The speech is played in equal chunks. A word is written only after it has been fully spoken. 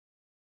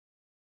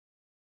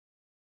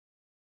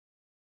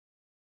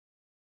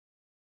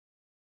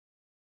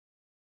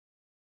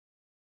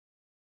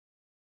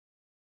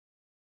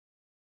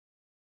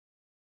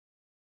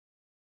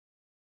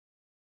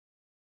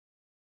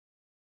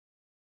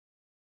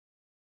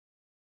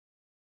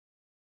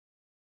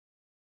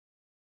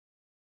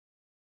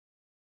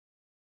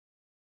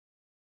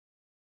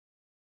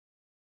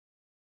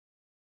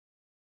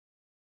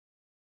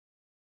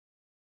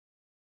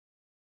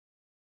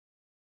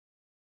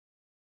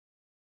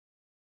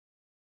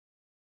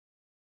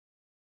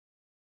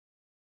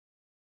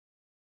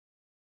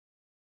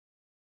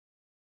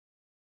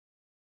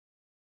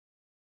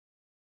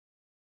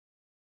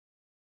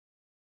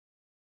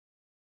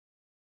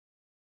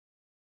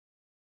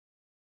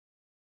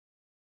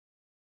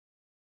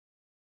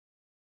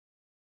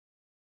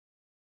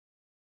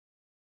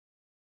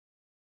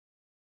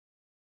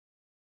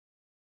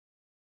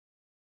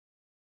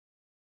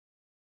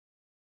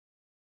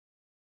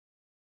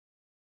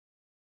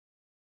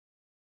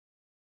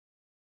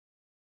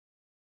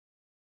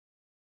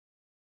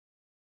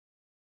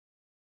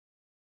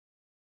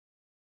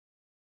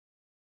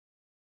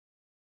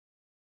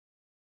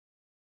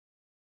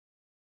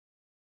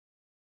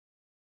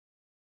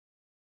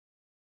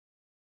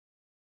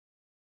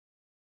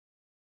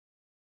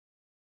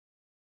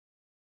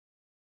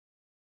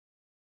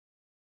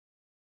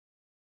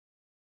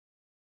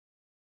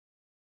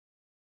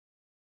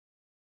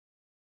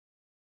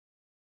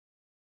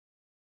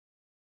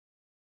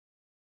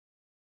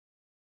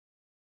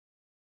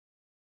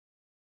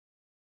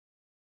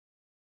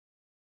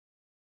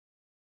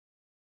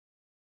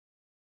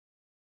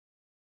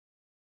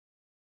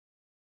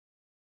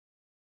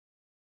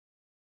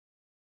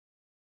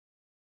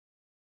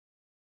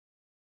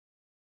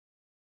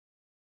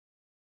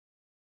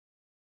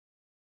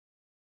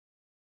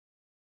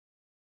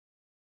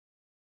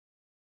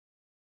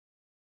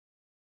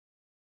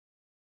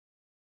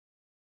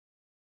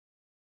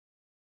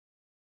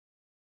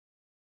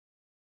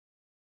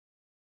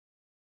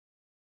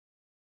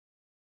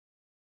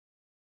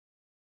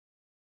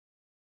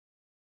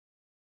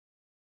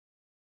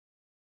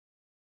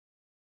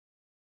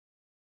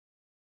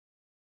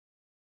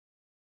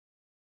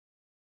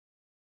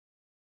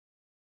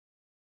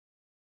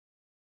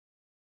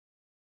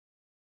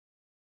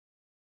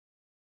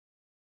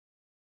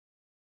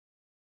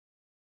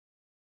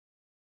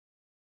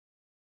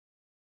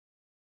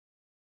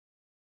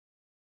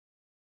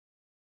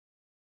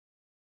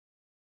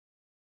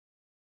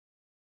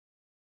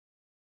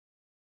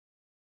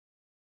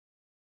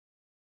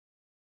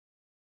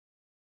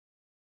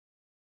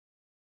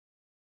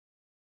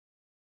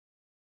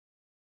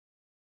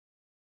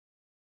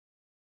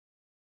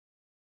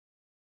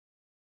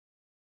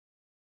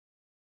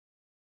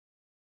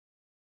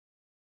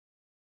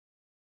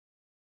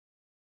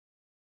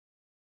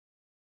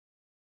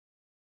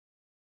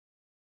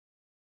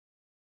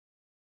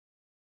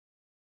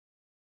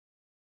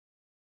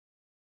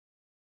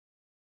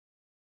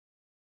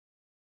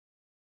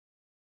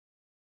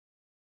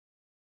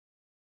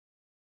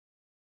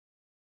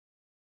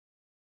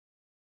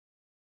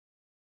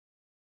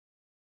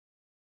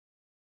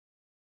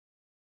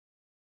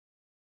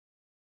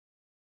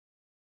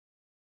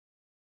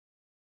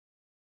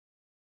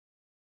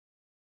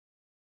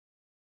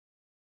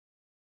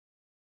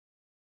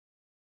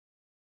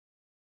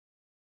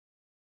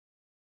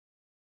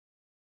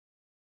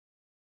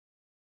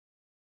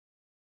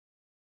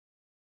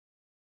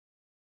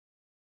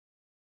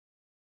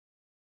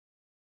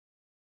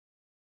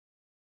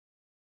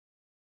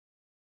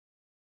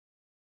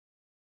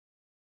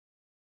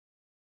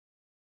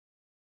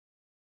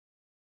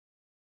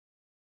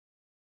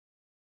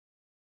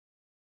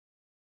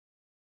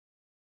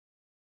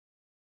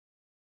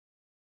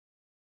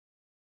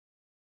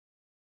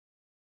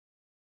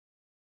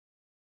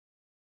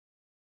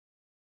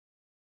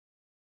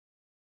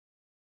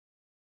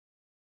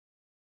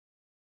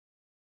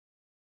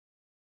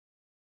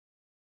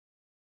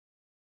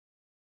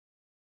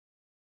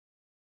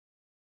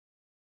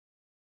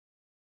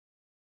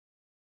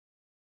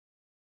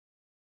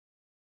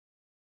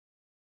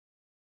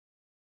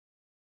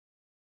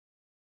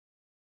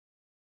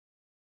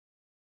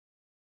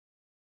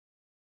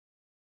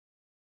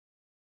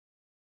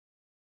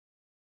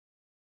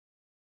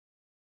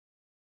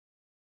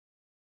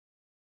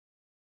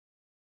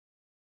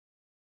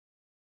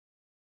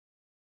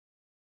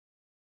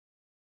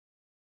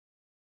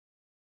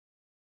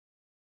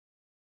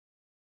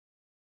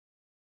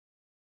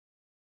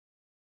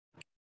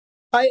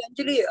Hi,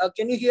 Anjali.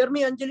 Can you hear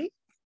me, Anjali?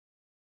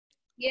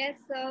 Yes,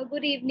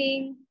 good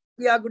evening.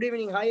 Yeah, good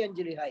evening. Hi,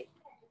 Anjali. Hi.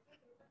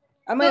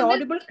 Am I So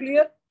audible?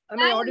 Clear? Am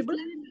I audible?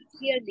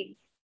 clearly.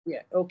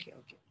 Yeah. Okay.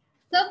 Okay.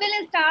 So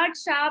we'll start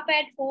sharp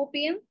at 4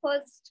 p.m.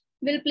 First,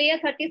 we'll play a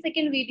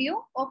 30-second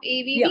video of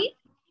Yeah. AVV,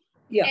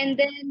 Yeah. and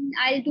then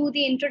I'll do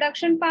the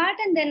introduction part,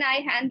 and then I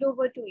hand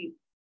over to you.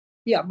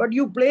 Yeah. But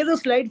you play the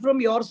slide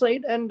from your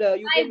side, and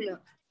you I can. will.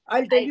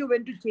 I'll tell you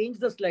when to change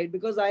the slide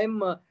because I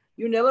am.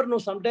 You never know.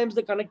 Sometimes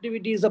the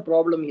connectivity is a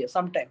problem here.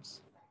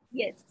 Sometimes.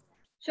 Yes,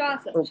 sure,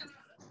 sir. Okay.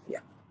 Yeah.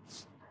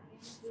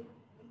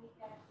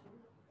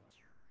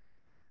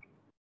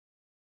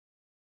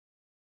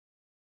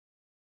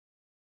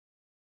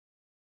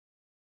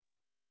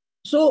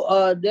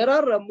 So there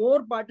are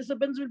more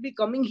participants will be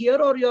coming here,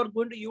 or you are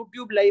going to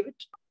YouTube live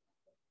it?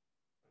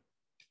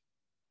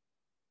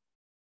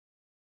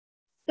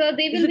 So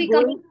they Is will it be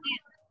going? coming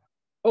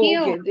Oh,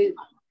 here. okay.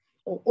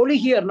 Only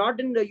here, not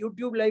in the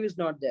YouTube live is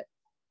not there.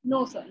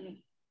 No, sir. No.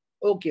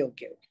 Okay.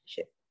 Okay. Okay.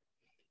 Sure.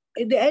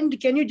 At the end,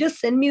 can you just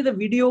send me the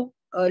video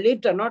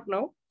later, not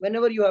now,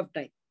 whenever you have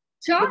time?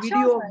 Sure, The sure,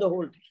 video of sir. the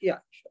whole thing. Yeah,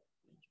 sure.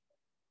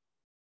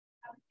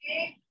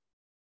 Okay.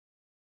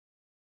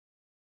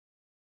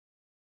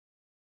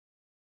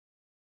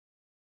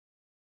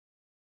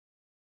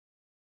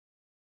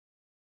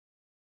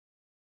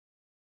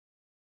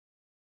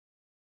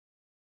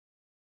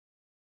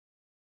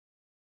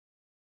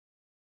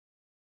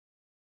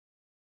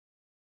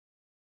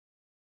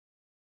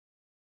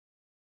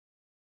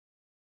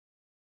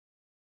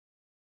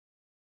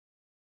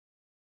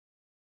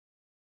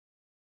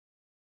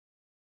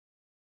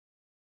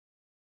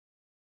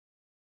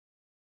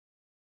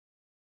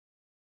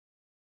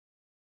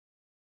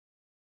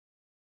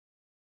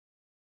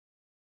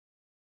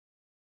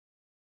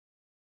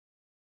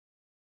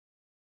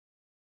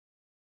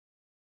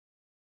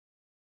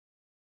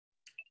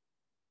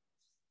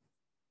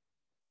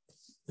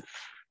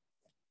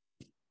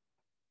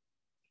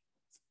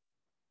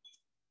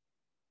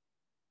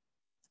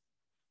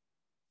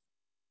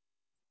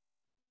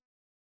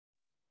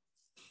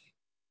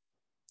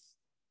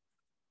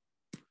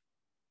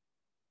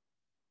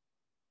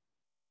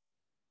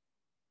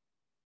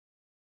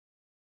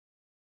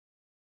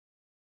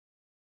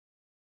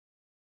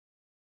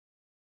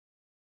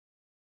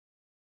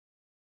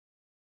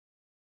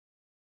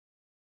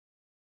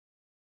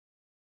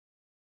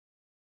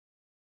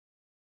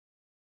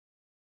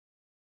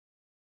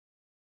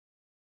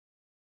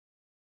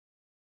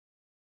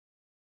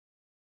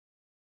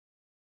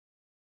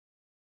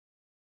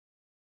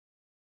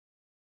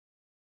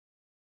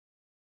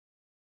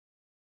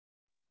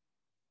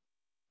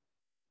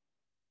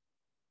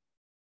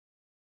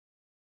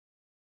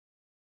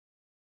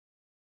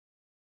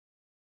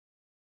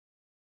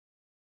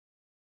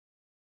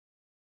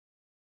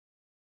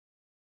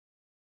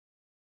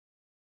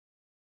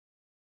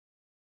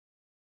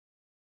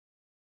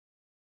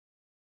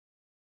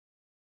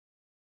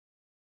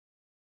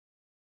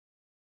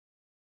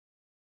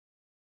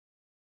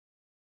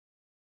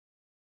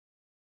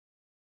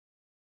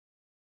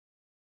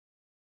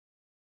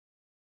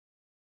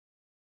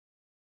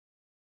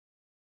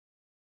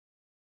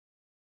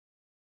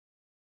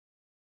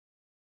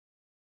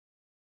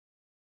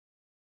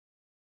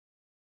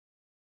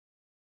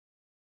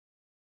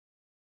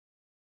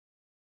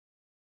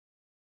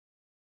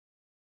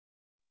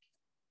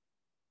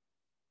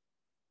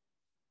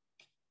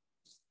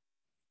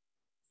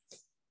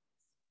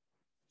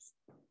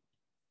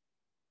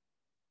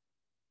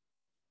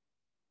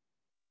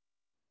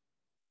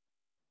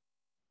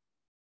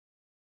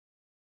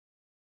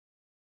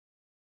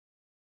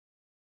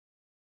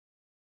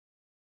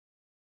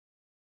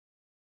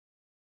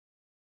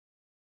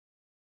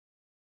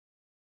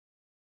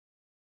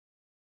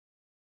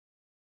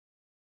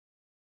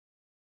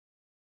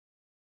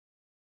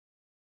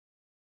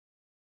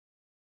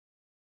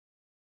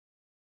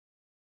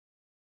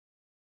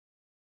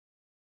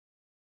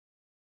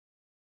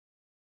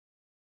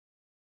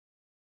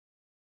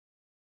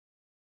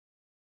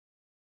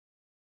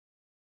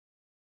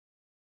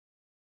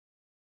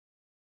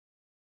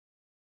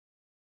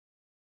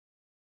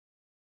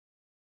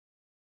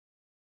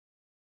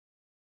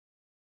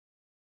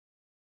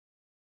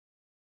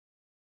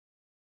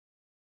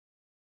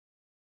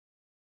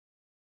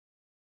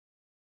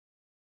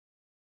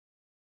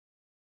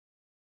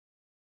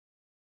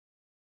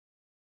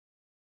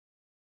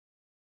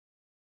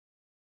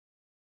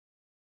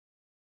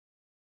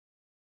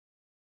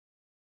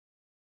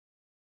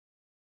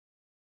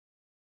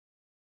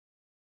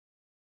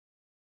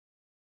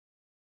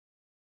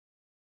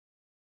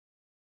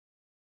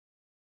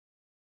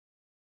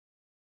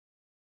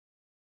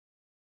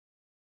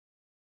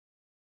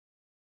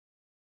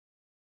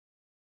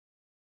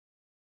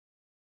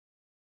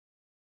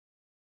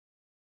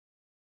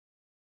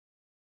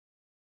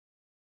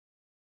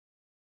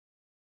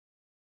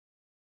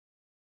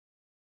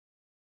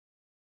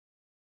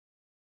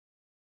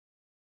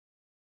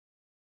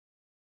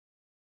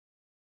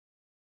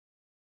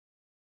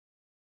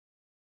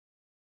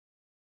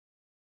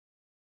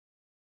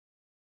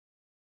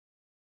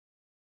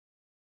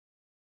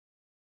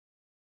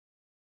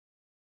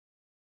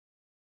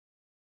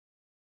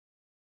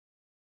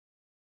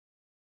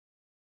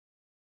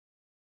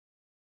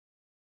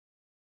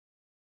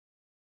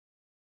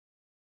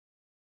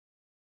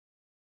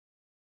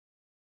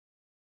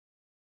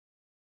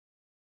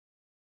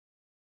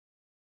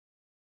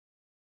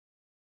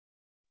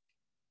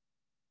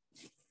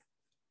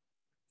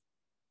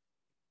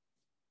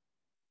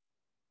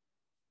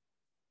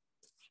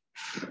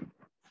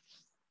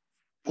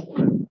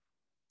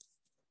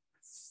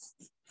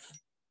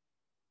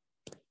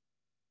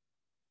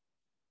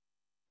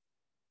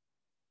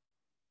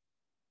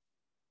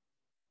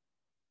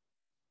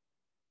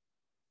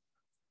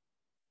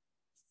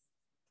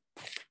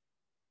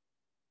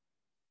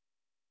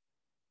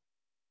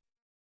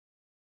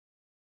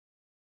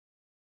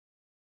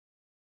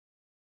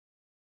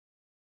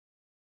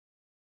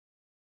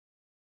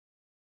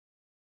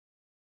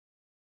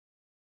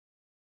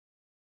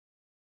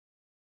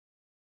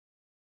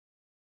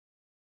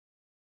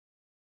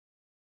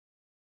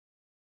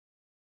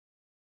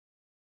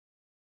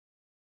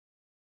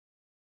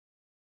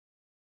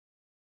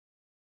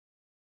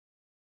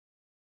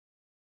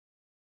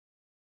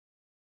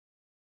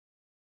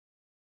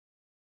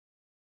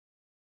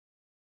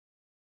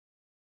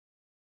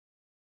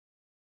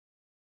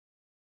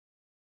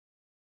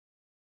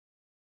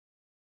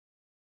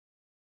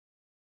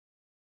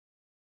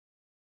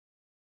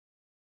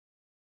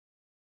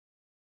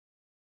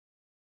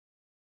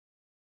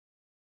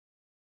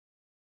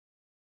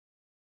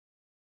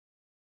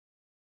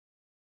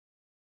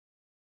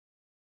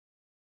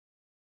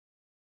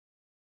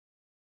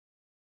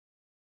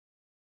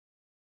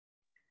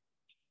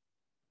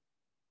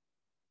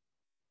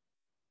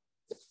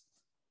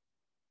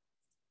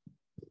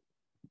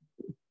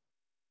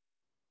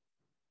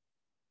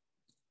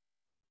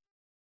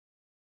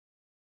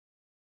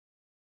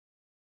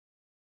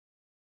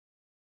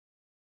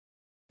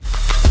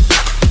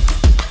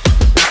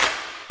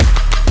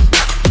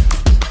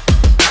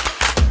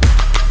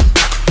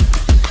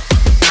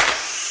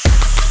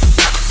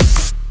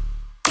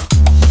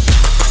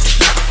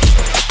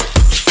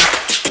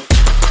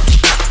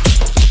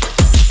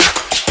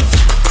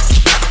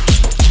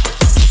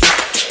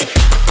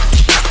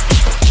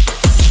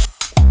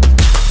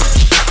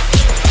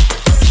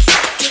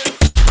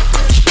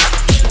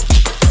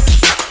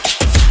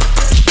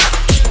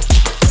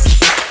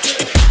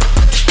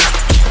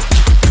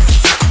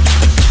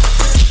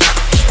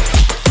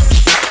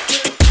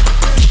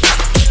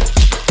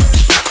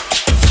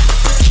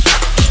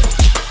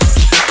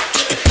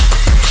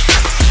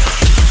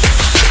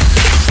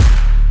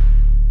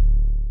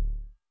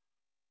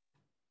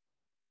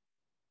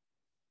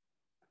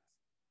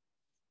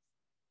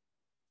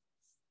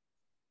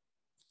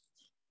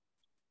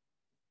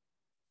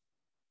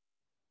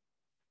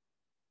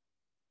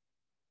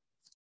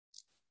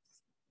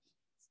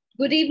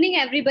 Good evening,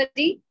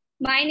 everybody.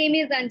 My name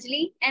is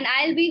Anjali, and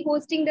I'll be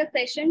hosting the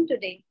session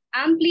today.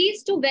 I'm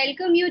pleased to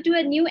welcome you to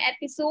a new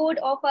episode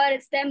of our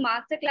STEM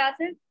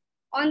masterclasses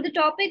on the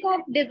topic of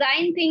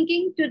design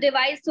thinking to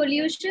devise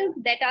solutions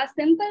that are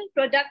simple,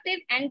 productive,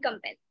 and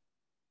compelling.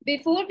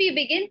 Before we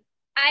begin,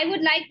 I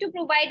would like to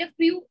provide a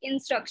few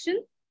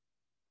instructions.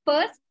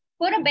 First,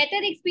 for a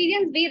better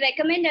experience, we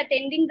recommend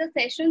attending the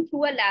session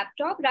through a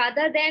laptop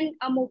rather than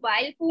a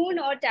mobile phone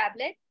or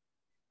tablet.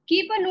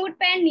 Keep a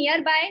notepad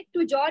nearby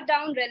to jot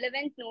down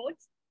relevant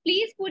notes.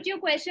 Please put your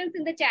questions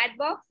in the chat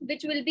box,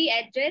 which will be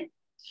addressed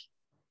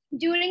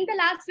during the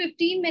last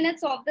 15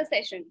 minutes of the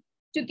session.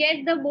 To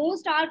get the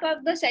most out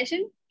of the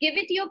session, give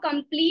it your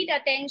complete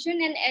attention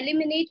and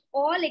eliminate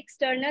all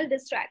external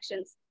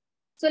distractions.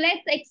 So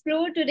let's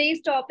explore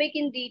today's topic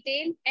in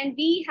detail. And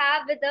we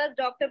have with us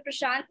Dr.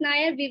 Prashant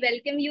Nair. We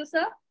welcome you,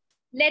 sir.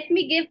 Let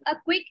me give a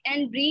quick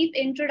and brief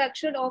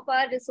introduction of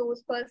our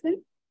resource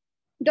person.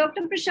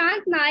 Dr.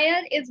 Prashant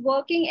Nair is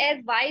working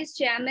as Vice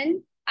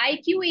Chairman,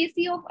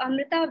 IQAC of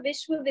Amrita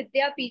Vishwa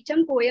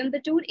Vidyapeetham,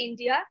 Coimbatore,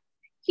 India.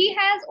 He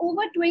has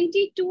over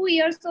 22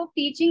 years of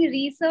teaching,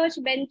 research,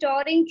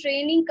 mentoring,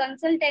 training,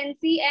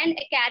 consultancy, and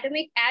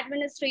academic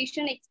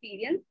administration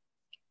experience.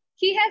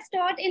 He has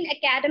taught in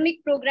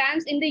academic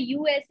programs in the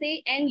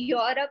USA and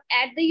Europe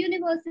at the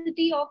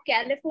University of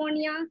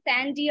California,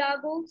 San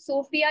Diego,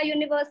 Sofia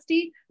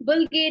University,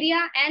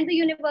 Bulgaria, and the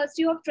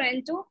University of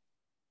Trento,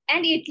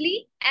 and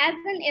Italy as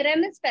an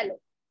Erasmus Fellow.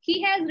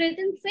 He has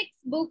written 6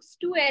 books,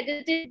 2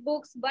 edited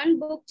books, 1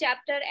 book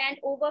chapter, and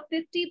over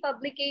 50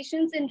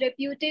 publications in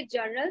reputed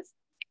journals,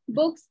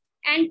 books,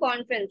 and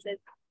conferences.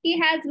 He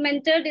has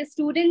mentored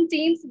student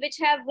teams which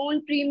have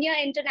won premier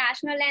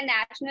international and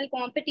national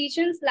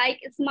competitions like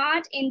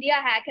Smart India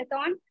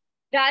Hackathon,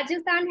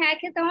 Rajasthan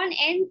Hackathon,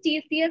 and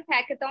TCS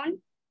Hackathon,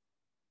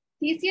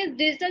 TCS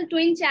Digital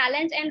Twin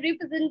Challenge, and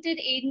represented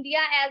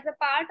India as a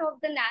part of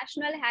the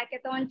national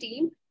hackathon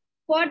team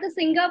for the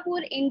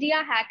Singapore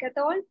India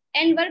Hackathon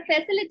and were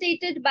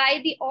facilitated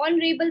by the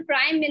Honorable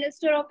Prime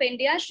Minister of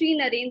India, Shri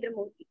Narendra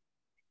Modi.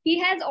 He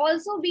has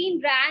also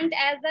been ranked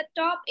as the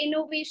top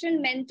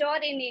innovation mentor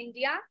in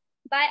India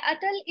by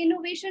Atal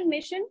Innovation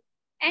Mission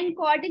and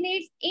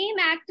coordinates AIM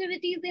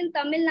activities in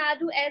Tamil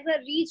Nadu as a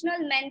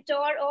regional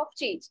mentor of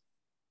change.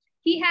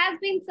 He has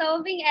been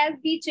serving as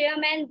the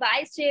chairman,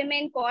 vice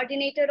chairman,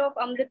 coordinator of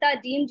Amrita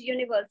deemed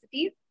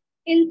universities,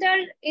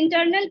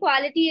 internal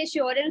quality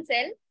assurance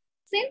cell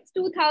since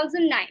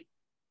 2009.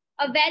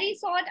 A very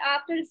sought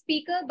after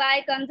speaker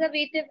by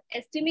conservative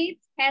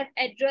estimates has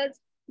addressed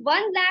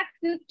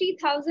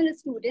 150,000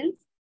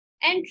 students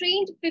and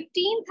trained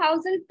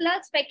 15,000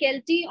 plus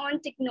faculty on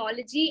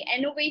technology,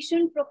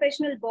 innovation,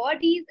 professional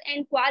bodies,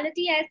 and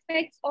quality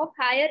aspects of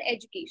higher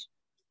education.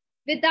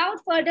 Without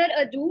further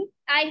ado,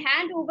 I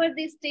hand over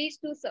this stage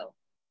to Sir.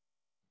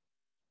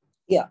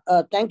 Yeah,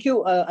 thank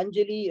you,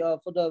 Anjali,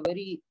 for the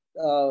very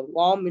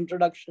warm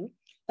introduction.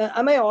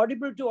 Am I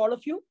audible to all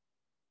of you?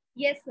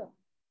 Yes, sir.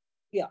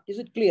 Yeah, is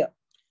it clear?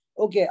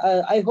 Okay,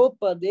 I hope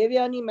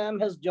Devyani ma'am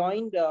has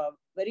joined.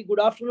 Very good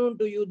afternoon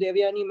to you,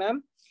 Devyani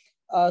ma'am.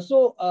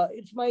 So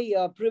it's my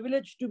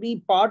privilege to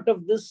be part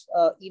of this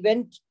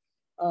event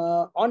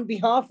on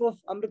behalf of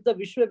Amrita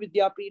Vishwa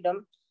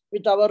Vidyapeetham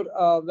with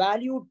our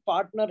valued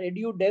partner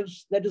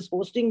Edudevs that is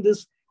hosting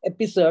this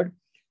episode.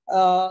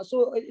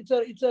 So it's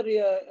a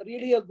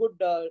really a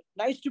good,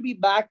 nice to be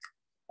back.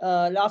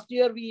 Last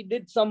year we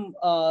did some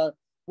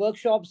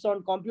workshops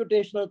on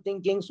computational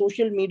thinking,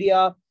 social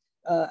media,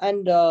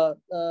 and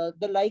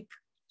the like.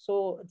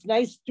 So it's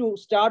nice to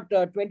start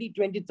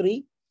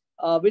 2023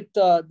 with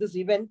this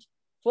event.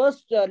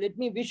 First, let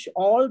me wish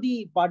all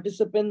the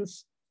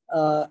participants,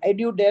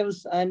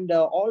 Edudevs, and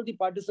all the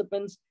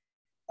participants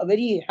a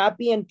very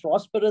happy and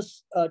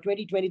prosperous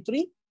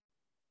 2023.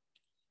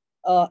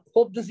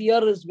 Hope this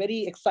year is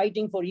very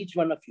exciting for each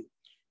one of you.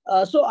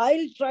 So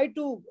I'll try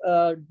to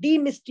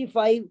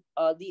demystify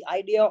the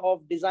idea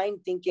of design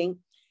thinking.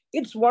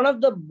 It's one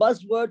of the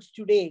buzzwords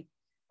today,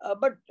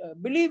 but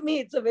believe me,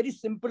 it's a very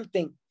simple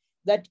thing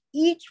that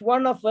each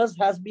one of us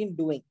has been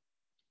doing.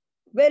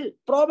 Well,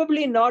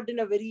 probably not in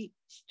a very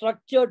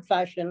structured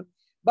fashion,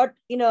 but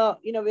in a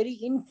very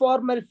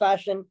informal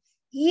fashion.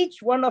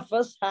 Each one of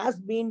us has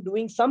been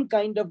doing some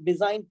kind of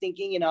design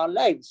thinking in our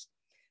lives.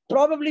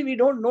 Probably we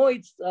don't know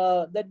it's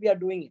that we are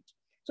doing it.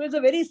 So it's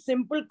a very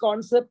simple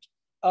concept,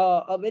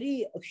 a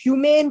very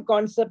humane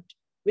concept,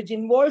 which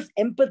involves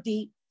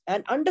empathy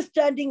and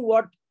understanding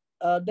what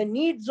the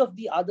needs of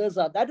the others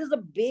are. That is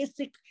the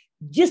basic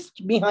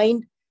gist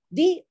behind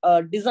the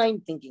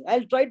design thinking.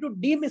 I'll try to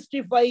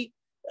demystify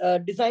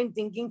design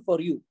thinking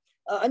for you.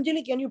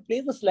 Anjali, can you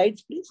play the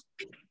slides, please?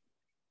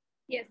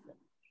 Yes, sir.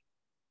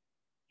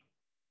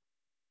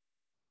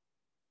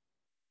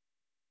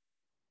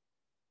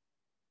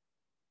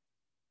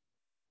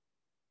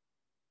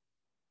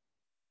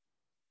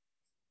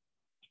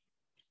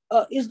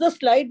 Is the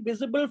slide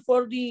visible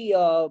for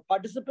the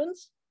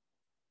participants?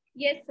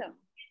 Yes, sir.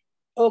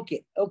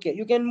 Okay, okay.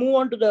 You can move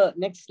on to the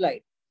next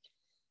slide.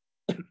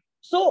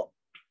 So,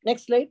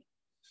 next slide.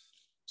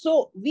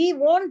 So we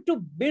want to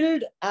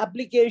build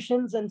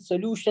applications and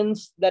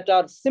solutions that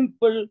are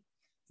simple,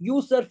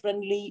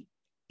 user-friendly,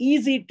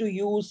 easy to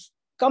use,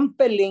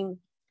 compelling,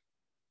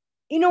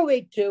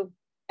 innovative,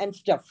 and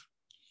stuff.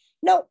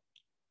 Now,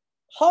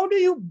 how do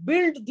you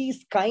build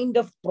these kind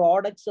of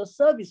products or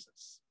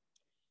services?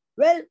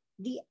 Well,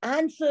 the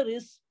answer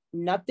is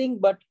nothing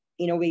but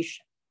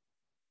innovation.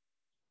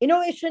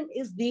 Innovation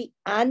is the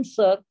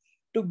answer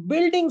to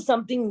building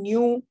something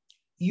new,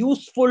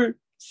 useful,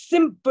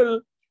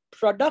 simple,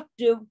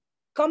 productive,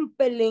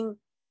 compelling,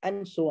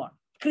 and so on,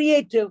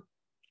 creative,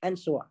 and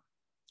so on.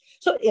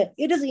 So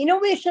it is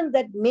innovation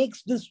that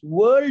makes this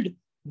world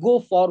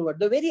go forward.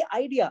 The very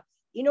idea,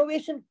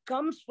 innovation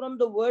comes from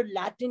the word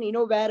Latin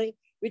innovare,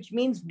 which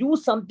means do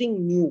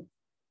something new.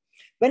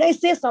 When I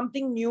say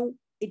something new,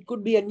 it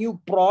could be a new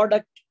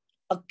product,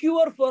 a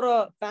cure for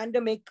a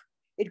pandemic,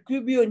 it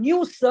could be a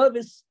new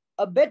service,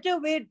 a better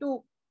way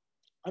to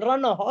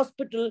run a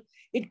hospital,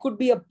 it could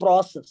be a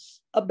process,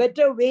 a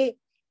better way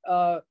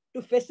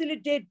to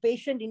facilitate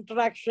patient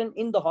interaction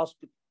in the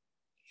hospital.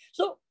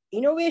 So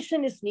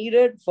innovation is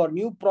needed for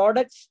new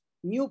products,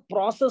 new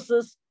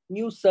processes,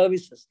 new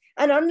services.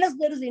 And unless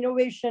there is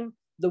innovation,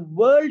 the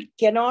world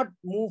cannot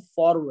move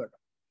forward.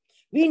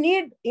 We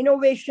need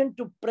innovation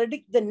to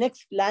predict the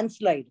next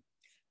landslide,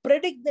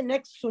 predict the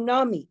next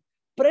tsunami,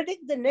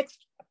 predict the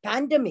next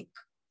pandemic,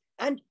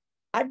 and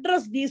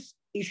address these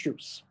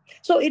issues.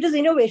 So it is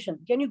innovation.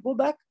 Can you go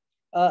back?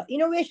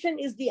 Innovation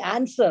is the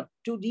answer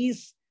to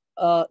these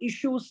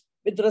issues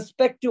with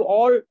respect to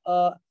all,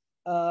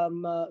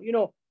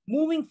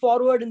 moving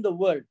forward in the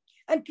world.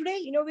 And today,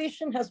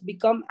 innovation has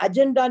become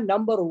agenda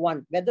number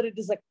one, whether it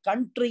is a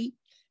country,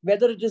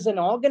 whether it is an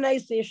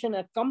organization,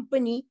 a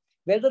company,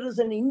 whether it is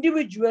an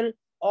individual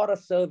or a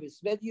service.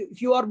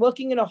 If you are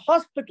working in a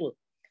hospital,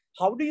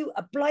 how do you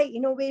apply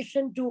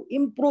innovation to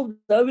improve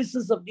the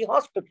services of the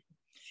hospital?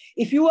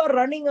 If you are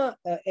running an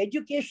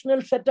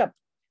educational setup,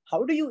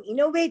 how do you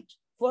innovate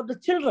for the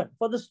children,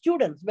 for the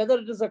students, whether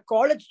it is a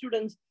college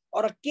students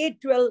or a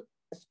K-12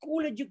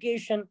 school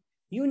education?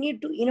 You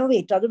need to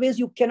innovate. Otherwise,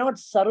 you cannot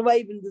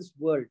survive in this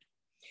world.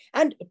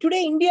 And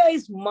today, India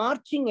is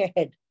marching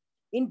ahead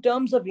in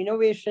terms of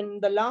innovation. In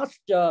the last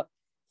 5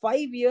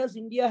 years,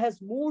 India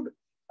has moved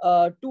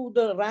to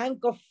the rank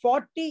of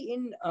 40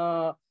 in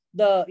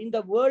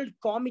the World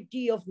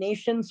Committee of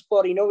Nations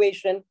for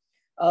Innovation.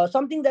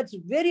 Something that's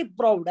very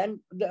proud, and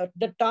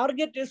the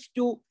target is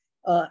to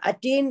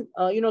attain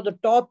the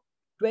top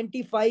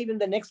 25 in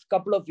the next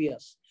couple of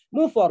years.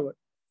 Move forward.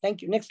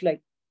 Thank you. Next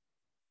slide.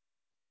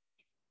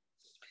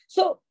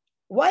 So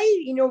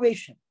why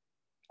innovation?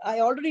 I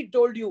already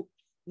told you,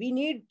 we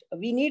need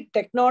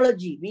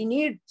technology. We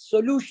need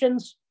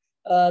solutions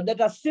that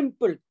are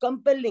simple,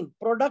 compelling,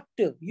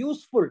 productive,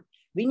 useful.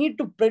 We need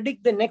to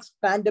predict the next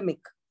pandemic.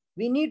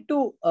 We need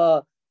to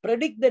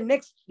predict the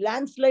next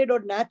landslide or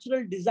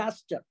natural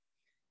disaster.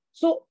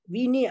 So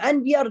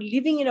and we are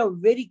living in a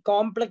very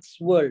complex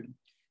world.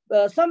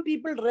 Some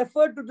people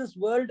refer to this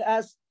world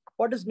as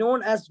what is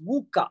known as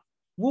VUCA.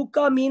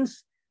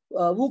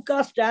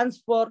 VUCA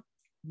stands for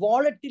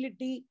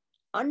volatility,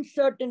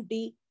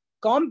 uncertainty,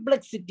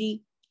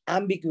 complexity,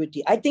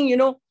 ambiguity. I think,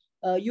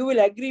 you will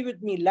agree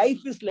with me.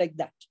 Life is like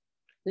that.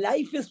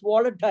 Life is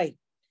volatile,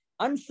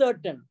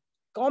 uncertain,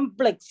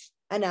 complex,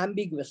 and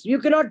ambiguous. You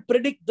cannot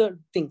predict the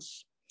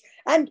things.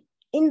 And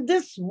in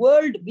this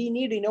world, we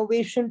need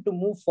innovation to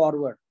move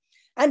forward.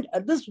 And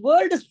this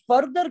world is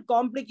further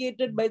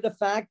complicated by the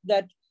fact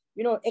that,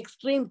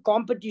 extreme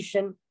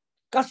competition,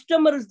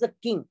 customer is the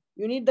king.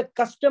 You need the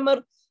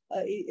customer.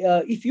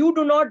 If you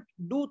do not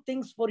do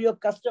things for your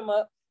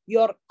customer,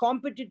 your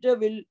competitor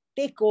will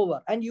take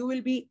over and you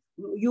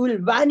will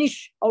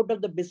vanish out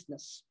of the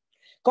business.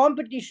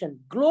 Competition,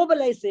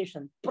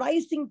 globalization,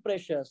 pricing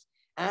pressures,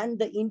 and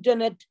the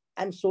internet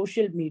and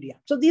social media.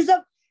 So these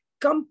have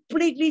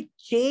completely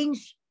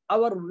changed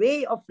our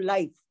way of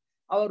life,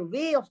 our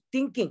way of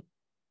thinking,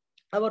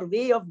 our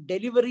way of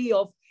delivery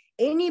of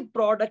any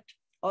product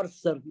or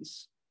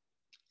service.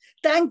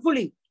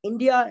 Thankfully,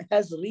 India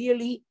has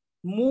really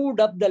moved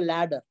up the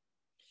ladder.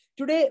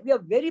 Today, we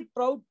are very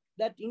proud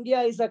that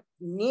India is a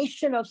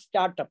nation of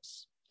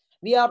startups.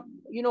 We are,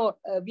 we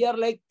are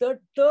like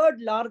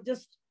third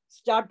largest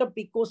startup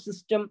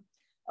ecosystem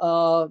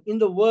in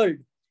the world.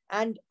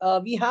 And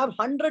we have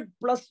 100+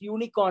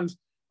 unicorns.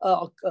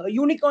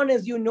 Unicorn,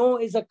 as you know,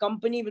 is a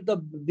company with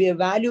a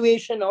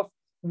valuation of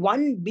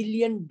 $1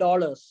 billion.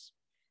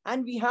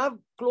 And we have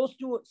close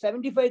to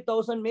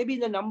 75,000, maybe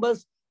the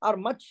numbers are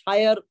much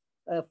higher,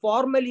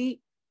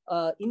 formally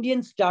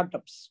Indian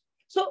startups.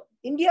 So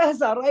India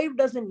has arrived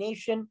as a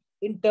nation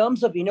in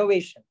terms of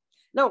innovation.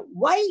 Now,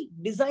 why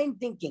design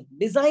thinking?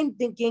 Design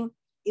thinking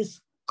is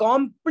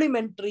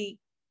complementary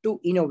to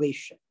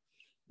innovation.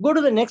 Go to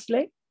the next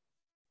slide.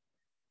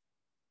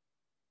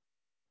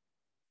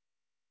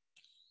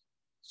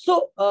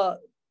 So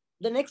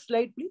the next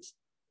slide, please.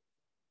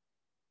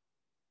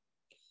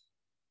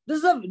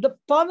 This is the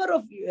power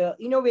of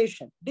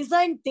innovation.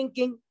 Design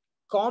thinking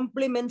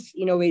complements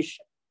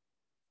innovation.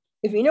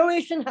 If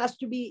innovation has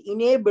to be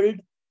enabled,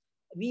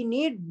 we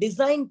need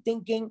design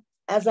thinking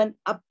as an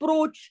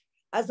approach,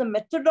 as a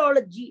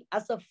methodology,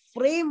 as a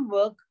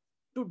framework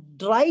to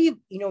drive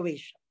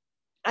innovation.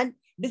 And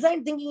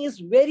design thinking is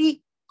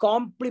very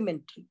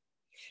complementary.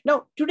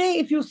 Now, today,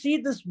 if you see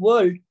this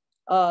world,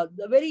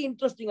 very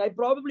interesting, I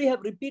probably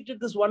have repeated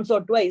this once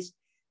or twice.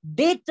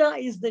 Data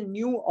is the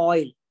new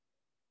oil.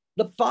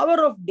 The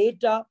power of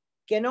data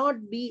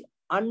cannot be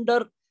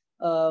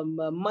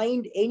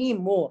undermined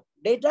anymore.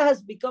 Data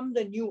has become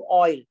the new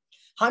oil.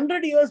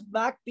 100 years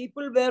back,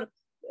 people were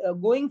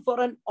going for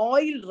an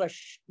oil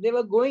rush. They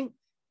were going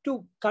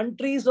to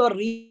countries or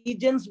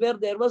regions where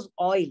there was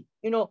oil.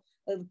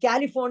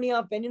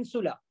 California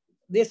Peninsula,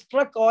 they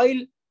struck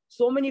oil.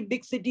 So many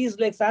big cities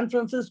like San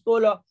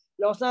Francisco,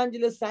 Los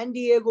Angeles, San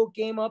Diego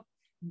came up,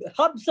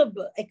 hubs of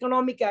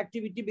economic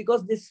activity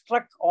because they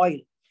struck oil.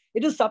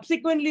 It is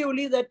subsequently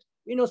only that,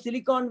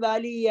 Silicon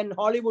Valley and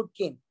Hollywood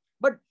came.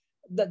 But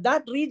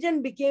that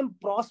region became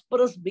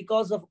prosperous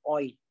because of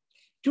oil.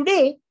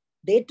 Today,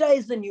 data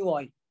is the new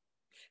oil.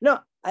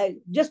 Now,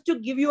 just to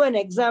give you an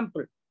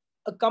example,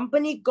 a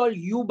company called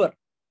Uber.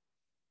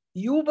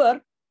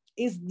 Uber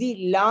is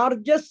the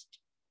largest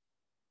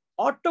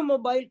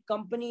automobile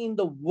company in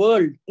the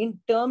world in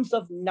terms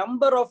of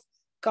number of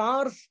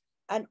cars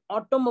and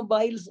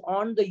automobiles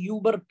on the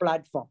Uber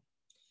platform.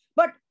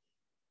 But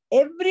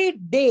every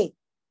day,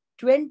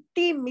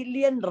 20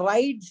 million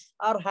rides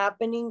are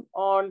happening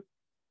on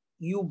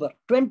Uber.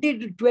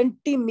 20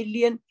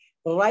 million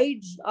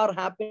rides are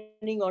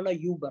happening on a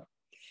Uber.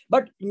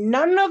 But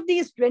none of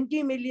these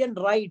 20 million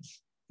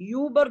rides,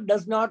 Uber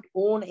does not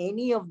own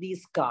any of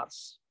these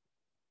cars.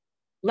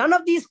 None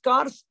of these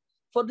cars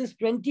for this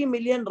 20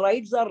 million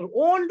rides are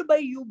owned by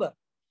Uber.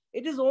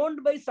 It is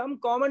owned by some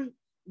common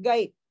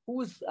guy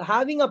who's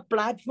having a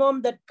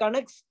platform that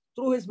connects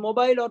through his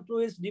mobile or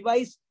through his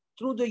device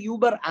through the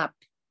Uber app.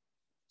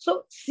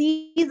 So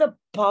see the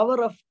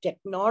power of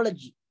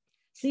technology.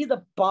 See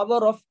the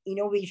power of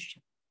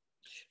innovation.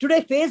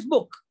 Today,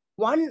 Facebook,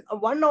 one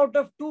out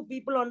of 2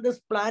 people on this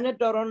planet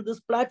or on this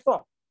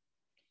platform,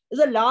 is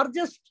the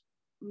largest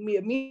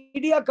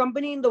media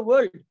company in the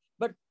world.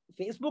 But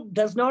Facebook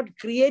does not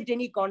create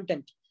any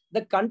content.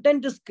 The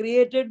content is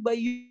created by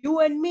you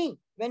and me.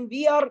 When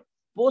we are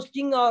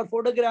posting our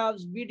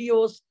photographs,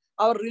 videos,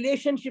 our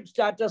relationship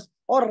status,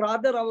 or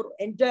rather our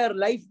entire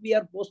life we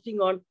are posting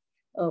on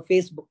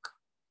Facebook.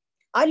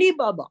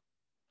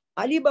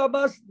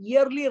 Alibaba's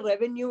yearly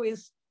revenue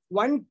is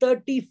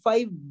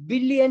 $135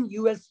 billion,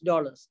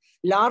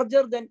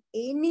 larger than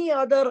any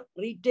other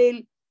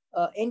retail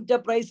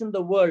enterprise in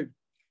the world.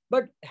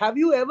 But have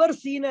you ever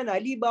seen an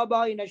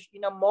Alibaba in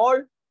a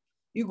mall?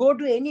 You go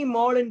to any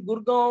mall in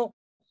Gurgaon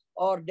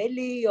or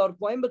Delhi or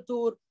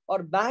Coimbatore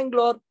or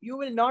Bangalore, you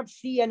will not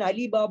see an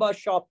Alibaba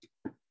shop.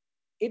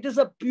 It is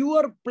a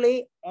pure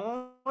play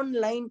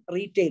online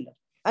retailer.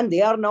 And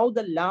they are now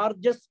the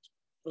largest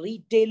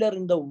retailer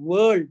in the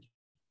world,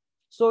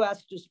 so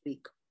as to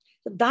speak.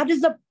 So that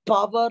is the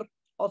power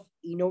of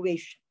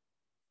innovation.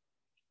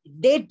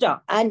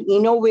 Data and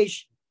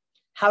innovation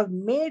have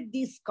made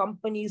these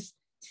companies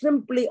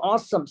simply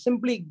awesome,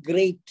 simply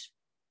great.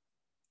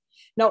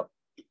 Now,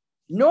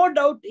 no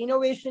doubt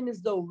innovation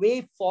is the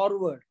way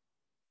forward.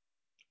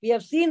 We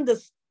have seen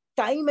this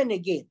time and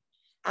again.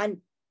 And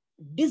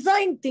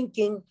design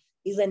thinking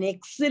is an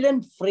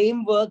excellent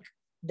framework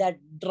that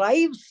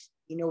drives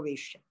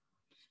innovation,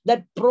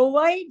 that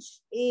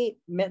provides a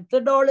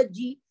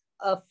methodology,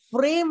 a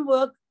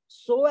framework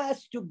so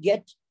as to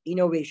get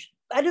innovation.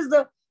 That is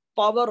the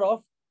power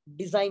of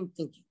design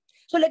thinking.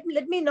 So let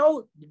me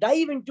now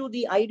dive into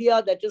the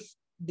idea that is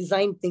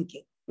design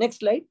thinking. Next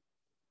slide.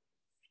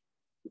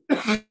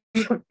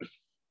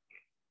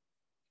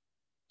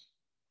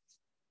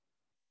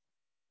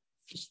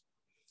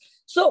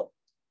 So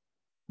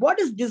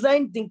what is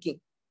design thinking?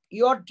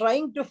 You are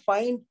trying to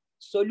find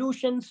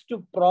solutions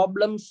to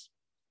problems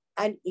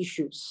and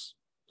issues.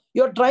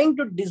 You're trying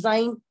to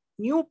design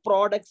new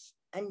products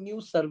and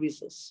new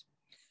services.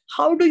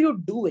 How do you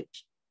do it?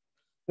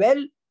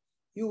 Well,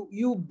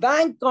 you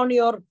bank on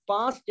your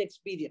past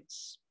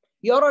experience.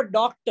 You're a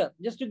doctor.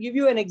 Just to give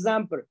you an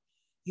example,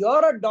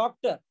 you're a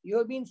doctor. You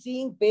have been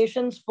seeing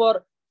patients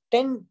for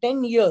 10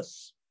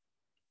 years.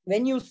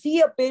 When you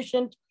see a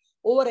patient,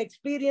 over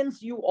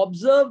experience, you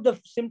observe the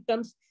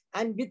symptoms,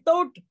 and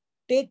without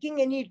taking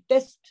any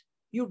test,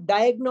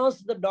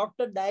 the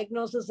doctor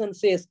diagnoses and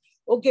says,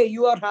 okay,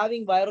 you are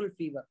having viral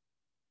fever.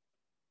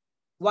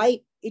 Why?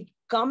 It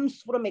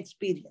comes from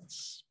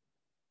experience,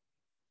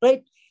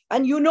 right?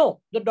 And you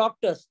know, the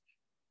doctors,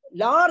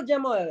 large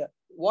amount,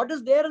 what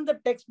is there in the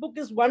textbook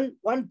is one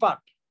part,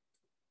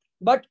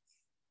 but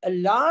a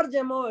large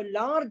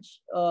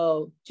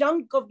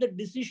chunk of the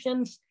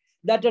decisions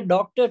that a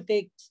doctor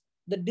takes,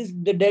 the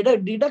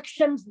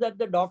deductions that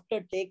the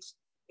doctor takes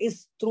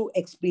is through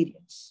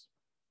experience.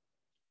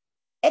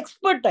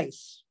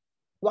 Expertise.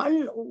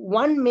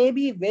 One may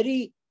be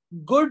very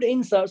good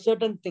in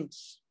certain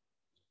things.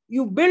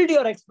 You build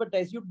your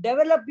expertise, you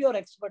develop your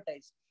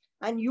expertise,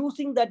 and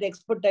using that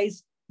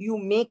expertise, you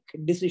make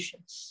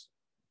decisions.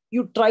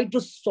 You try to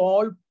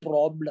solve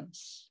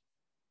problems.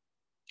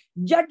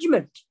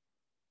 Judgment.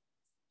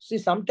 See,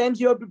 sometimes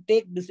you have to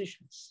take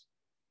decisions.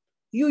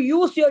 You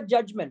use your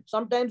judgment.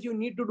 Sometimes you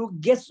need to do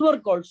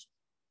guesswork also.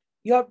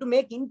 You have to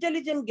make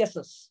intelligent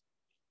guesses.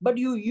 But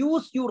you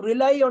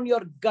rely on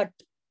your gut.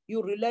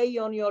 You rely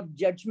on your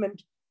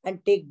judgment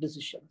and take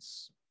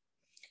decisions.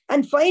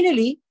 And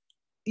finally,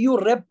 you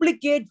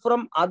replicate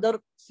from other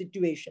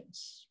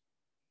situations.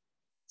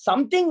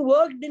 Something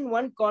worked in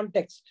one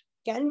context.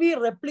 Can we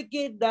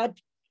replicate that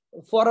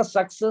for a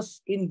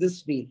success in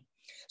this field?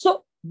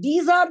 So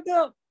these are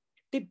the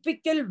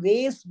typical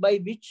ways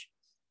by which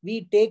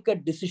we take a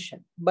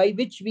decision, by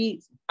which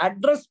we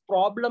address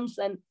problems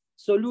and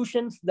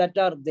solutions that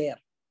are there.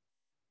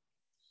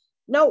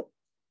 Now,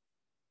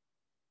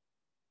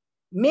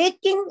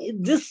 making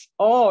this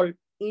all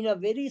in a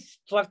very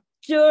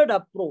structured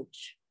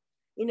approach,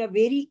 in a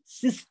very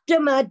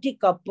systematic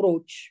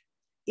approach,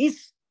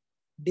 is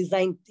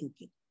design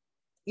thinking.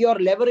 You're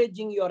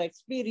leveraging your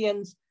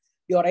experience,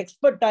 your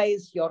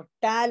expertise, your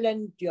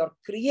talent, your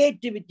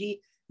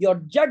creativity, your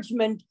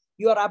judgment.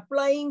 You're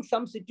applying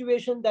some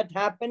situation that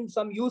happened,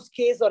 some use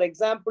case or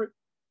example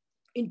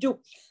into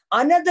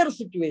another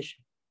situation.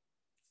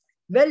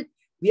 Well,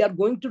 we are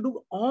going to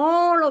do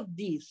all of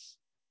these,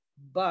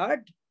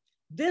 but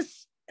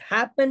this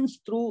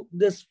happens through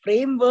this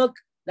framework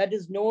that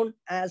is known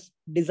as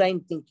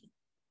design thinking.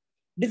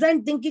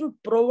 Design thinking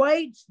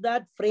provides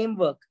that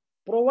framework,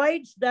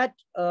 provides that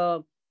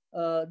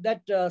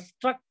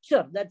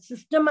structure, that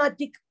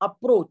systematic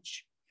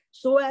approach,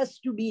 so as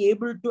to be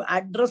able to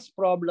address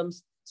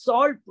problems,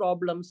 solve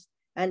problems,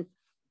 and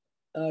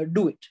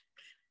do it.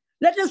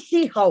 Let us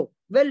see how.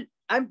 Well,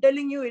 I'm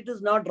telling you, it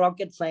is not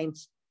rocket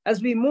science.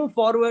 As we move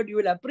forward, you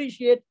will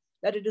appreciate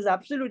that it is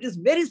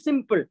very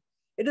simple.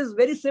 It is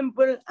very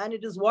simple, and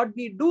it is what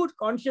we do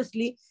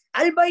consciously,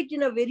 albeit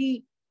in a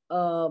very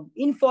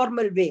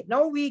informal way.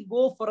 Now we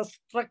go for a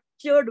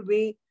structured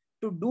way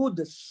to do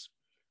this.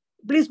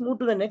 Please move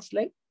to the next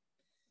slide.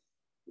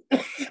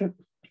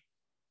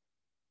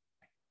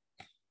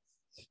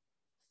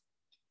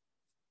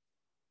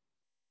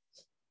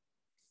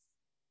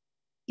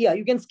 Yeah,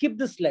 you can skip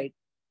this slide.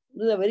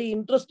 This is a very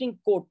interesting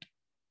quote.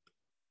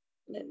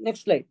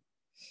 Next slide.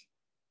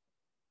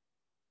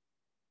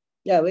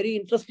 Yeah, very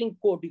interesting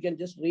quote. You can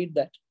just read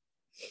that.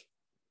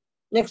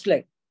 Next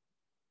slide.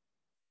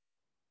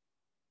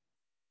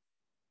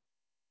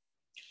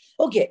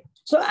 Okay,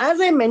 so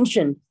as I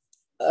mentioned,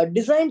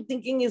 design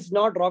thinking is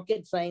not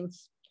rocket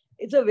science.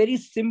 It's a very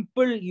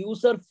simple,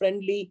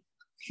 user-friendly,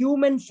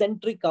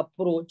 human-centric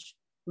approach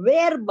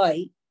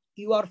whereby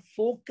you are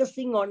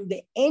focusing on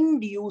the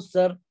end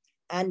user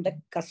and the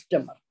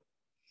customer.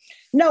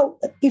 Now,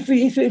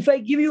 if I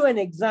give you an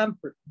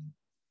example,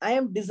 I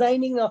am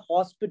designing a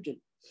hospital.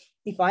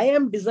 If I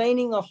am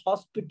designing a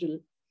hospital,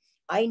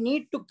 I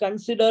need to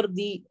consider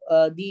the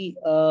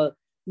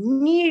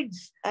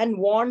needs and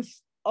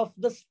wants of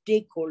the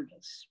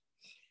stakeholders.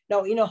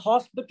 Now, in a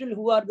hospital,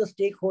 who are the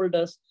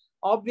stakeholders?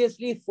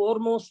 Obviously,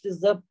 foremost is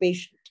the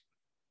patient.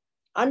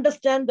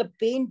 Understand the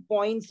pain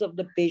points of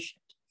the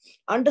patient.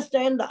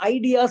 Understand the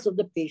ideas of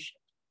the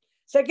patient.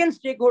 Second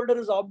stakeholder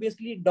is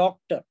obviously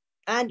doctor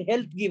and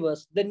health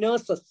givers, the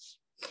nurses.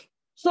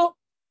 So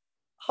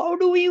how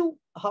do you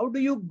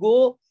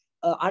go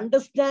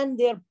understand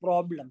their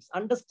problems,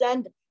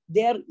 understand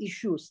their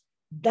issues?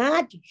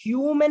 That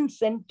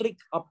human-centric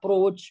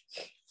approach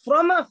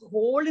from a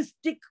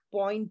holistic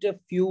point of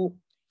view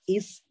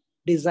is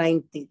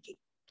design thinking.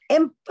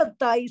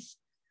 Empathize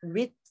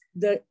with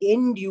the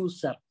end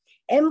user.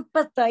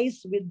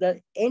 Empathize with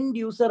the end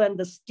user and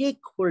the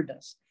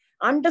stakeholders.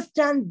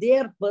 Understand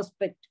their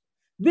perspective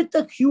with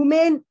a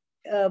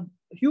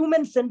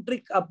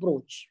human-centric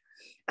approach,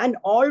 and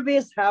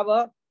always have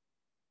a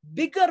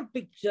bigger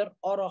picture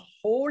or a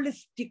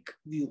holistic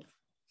view.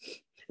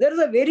 There is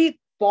a very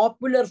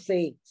popular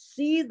saying,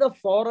 see the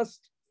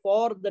forest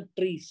for the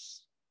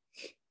trees.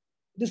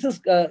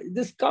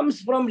 This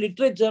comes from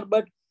literature,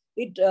 but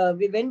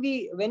when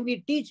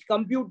we teach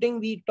computing,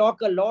 we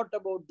talk a lot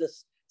about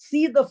this.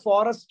 See the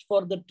forest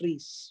for the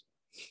trees.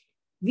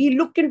 We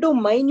look into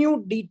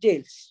minute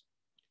details.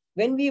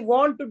 When we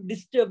want to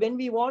disturb, when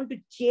we want to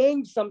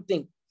change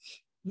something,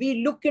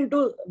 we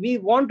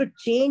want to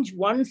change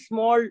one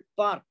small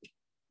part.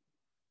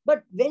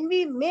 But when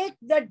we make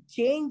that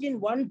change in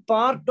one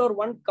part or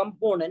one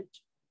component,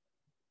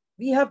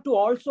 we have to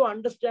also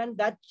understand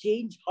that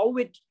change, how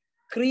it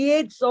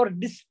creates or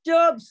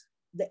disturbs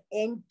the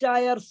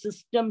entire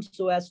system,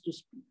 so as to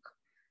speak.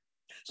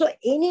 So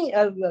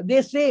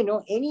they say,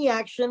 any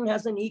action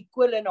has an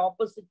equal and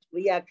opposite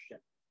reaction.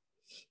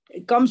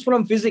 It comes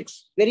from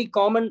physics, very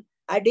common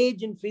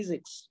adage in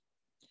physics.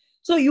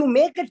 So you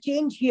make a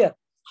change here.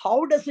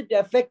 How does it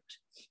affect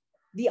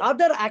the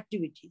other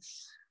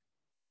activities?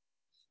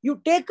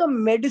 You take a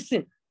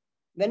medicine.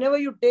 Whenever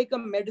you take a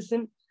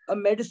medicine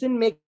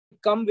may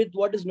come with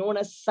what is known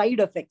as side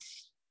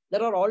effects.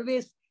 There are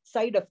always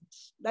side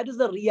effects. That is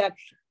the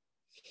reaction.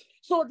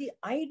 So the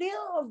idea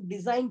of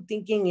design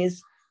thinking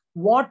is,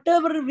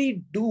 whatever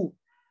we do,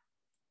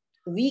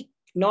 we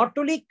not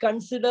only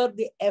consider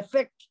the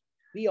effect,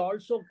 we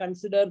also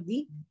consider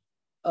the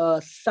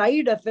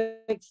side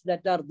effects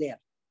that are there.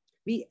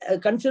 We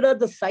consider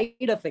the side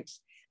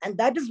effects. And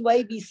that is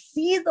why we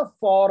see the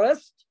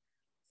forest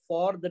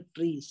for the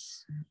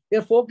trees. We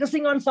are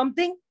focusing on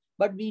something,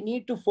 but we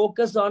need to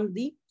focus on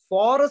the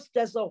forest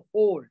as a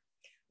whole.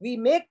 We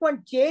make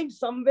one change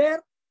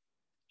somewhere,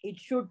 we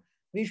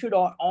should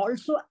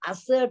also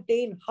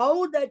ascertain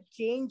how that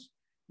change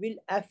will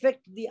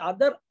affect the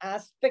other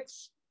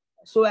aspects,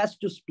 so as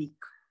to speak.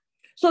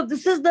 So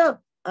this is the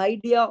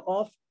idea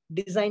of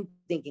design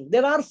thinking.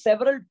 There are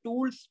several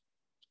tools,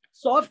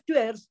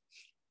 softwares,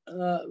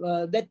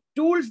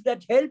 tools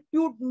that help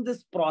you in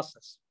this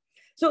process.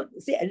 So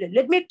see,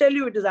 let me tell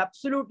you, it is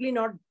absolutely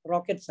not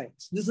rocket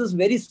science. This is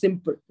very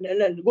simple.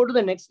 Go to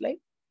the next slide.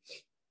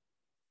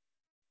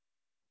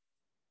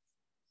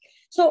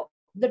 So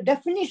the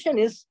definition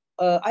is,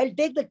 I'll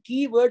take the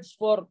keywords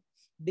for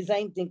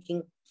design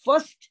thinking.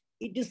 First,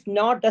 it is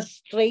not a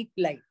straight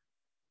line.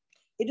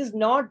 It is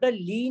not a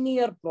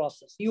linear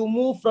process. You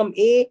move from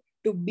A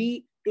to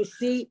B to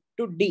C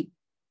to D.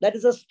 That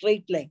is a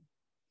straight line.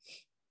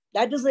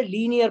 That is a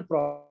linear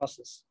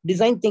process.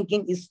 Design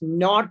thinking is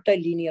not a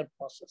linear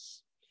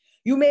process.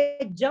 You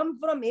may jump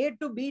from A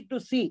to B to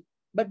C,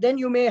 but then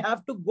you may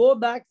have to go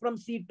back from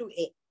C to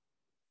A.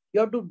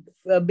 You have to,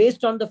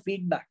 based on the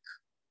feedback.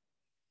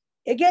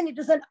 Again, it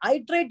is an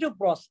iterative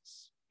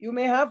process. You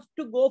may have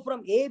to go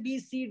from A, B,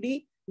 C,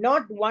 D,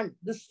 not one.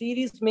 This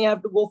series may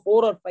have to go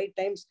 4 or 5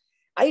 times.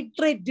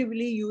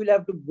 Iteratively, you will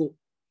have to go.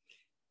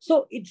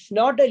 So it's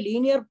not a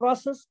linear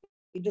process.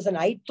 It is an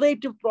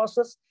iterative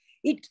process.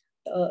 It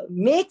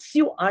makes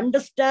you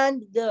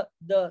understand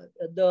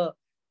the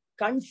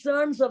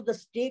concerns of the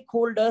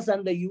stakeholders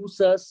and the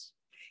users.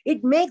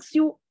 It makes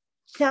you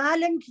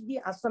challenge the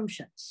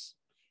assumptions.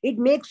 It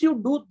makes you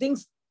do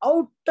things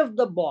out of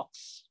the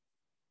box.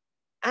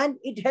 And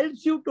it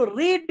helps you to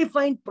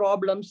redefine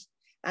problems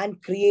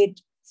and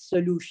create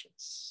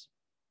solutions.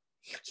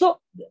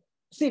 So,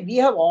 see, we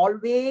have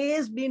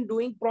always been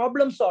doing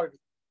problem solving.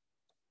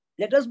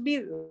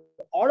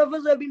 All of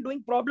us have been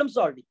doing problem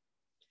solving.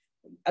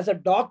 As a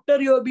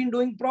doctor, you have been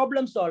doing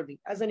problem solving.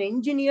 As an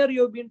engineer,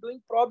 you have been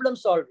doing problem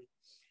solving.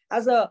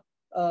 As a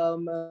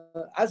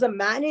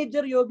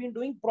manager, you have been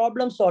doing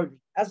problem solving.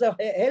 As a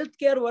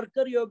healthcare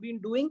worker, you have been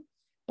doing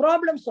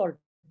problem solving.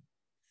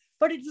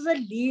 But it is a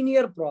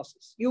linear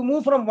process. You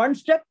move from one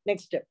step,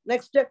 next step,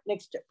 next step,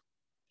 next step.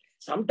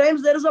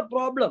 Sometimes there is a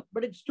problem,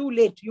 but it's too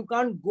late. You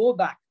can't go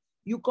back.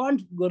 You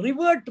can't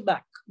revert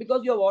back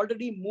because you have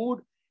already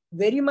moved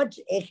very much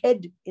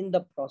ahead in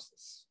the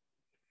process.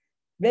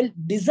 Well,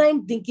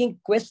 design thinking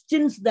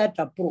questions that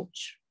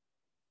approach,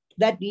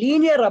 that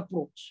linear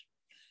approach.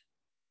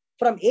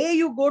 From A,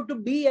 you go to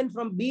B, and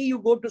from B, you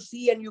go to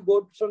C, and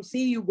from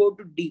C, you go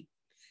to D.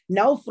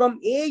 Now, from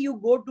A, you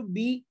go to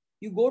B,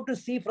 you go to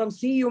C. From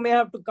C, you may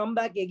have to come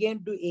back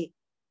again to A.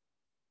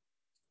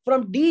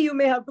 From D, you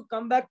may have to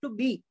come back to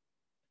B.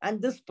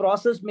 And this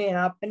process may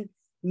happen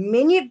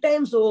many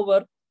times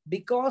over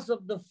because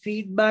of the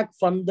feedback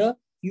from the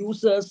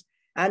users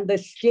and the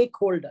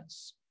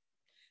stakeholders.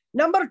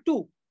 Number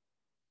two,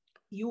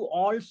 you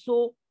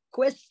also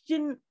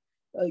question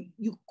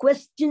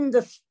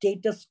the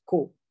status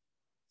quo.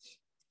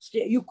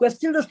 You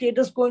question the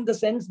status quo in the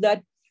sense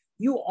that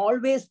you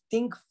always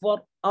think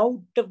for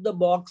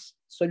out-of-the-box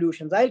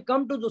solutions. I'll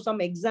come to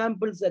some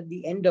examples at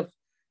the end of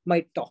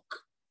my talk.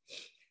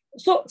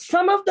 So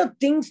some of the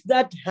things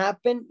that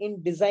happen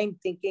in design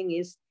thinking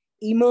is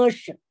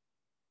immersion.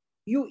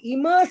 You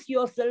immerse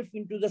yourself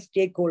into the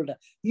stakeholder.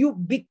 You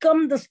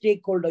become the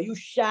stakeholder. You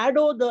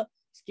shadow the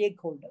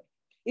stakeholder.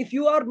 If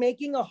you are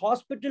making a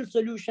hospital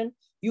solution,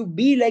 you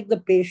be like the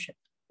patient.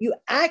 You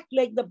act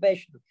like the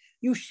patient.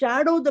 You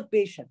shadow the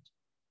patient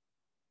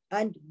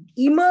and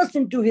immerse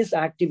into his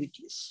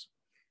activities.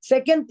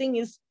 Second thing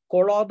is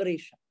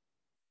collaboration.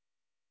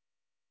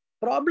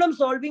 Problem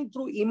solving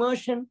through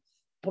immersion,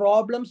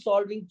 problem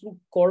solving through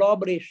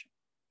collaboration.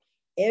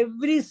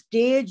 Every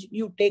stage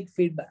you take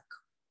feedback.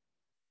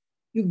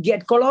 You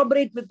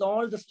collaborate with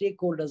all the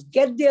stakeholders,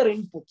 get their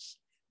inputs,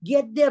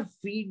 get their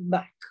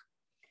feedback,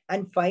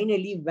 and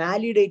finally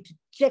validate it,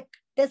 check,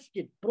 test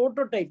it,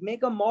 prototype,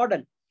 make a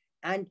model,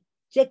 and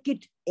check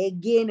it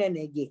again and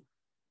again.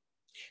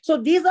 So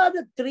these are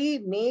the three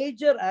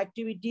major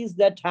activities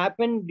that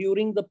happen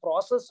during the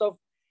process of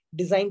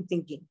design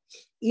thinking: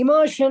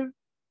 immersion,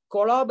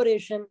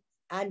 collaboration,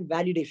 and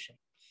validation.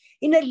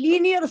 In a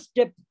linear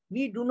step,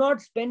 we do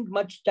not spend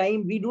much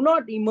time. We do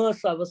not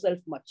immerse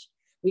ourselves much.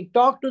 We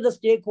talk to the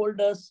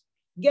stakeholders,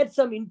 get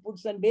some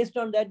inputs, and based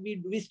on that,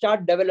 we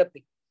start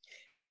developing.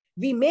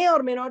 We may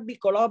or may not be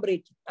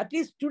collaborating. At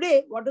least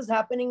today, what is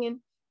happening in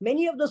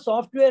many of the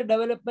software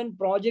development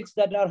projects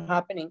that are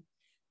happening,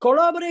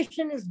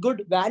 collaboration is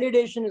good,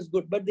 validation is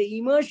good, but the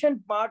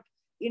immersion part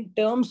in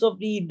terms of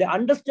the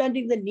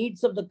understanding the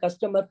needs of the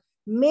customer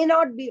may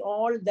not be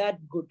all that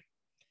good.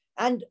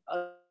 And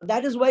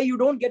that is why you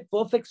don't get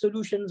perfect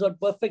solutions or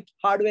perfect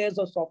hardwares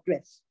or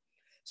softwares.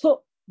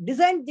 So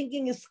design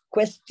thinking is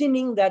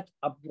questioning that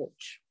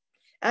approach.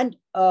 And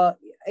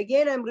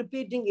again, I'm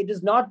repeating, it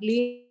is not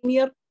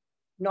linear.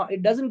 No,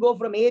 it doesn't go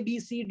from A, B,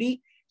 C,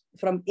 D.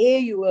 From A,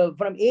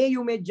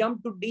 you may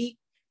jump to D.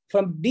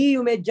 From D,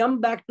 you may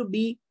jump back to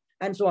B,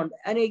 and so on.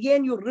 And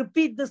again, you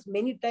repeat this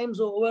many times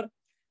over,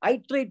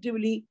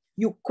 iteratively.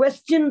 You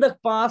question the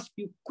past,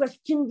 you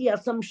question the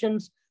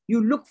assumptions,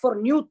 you look for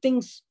new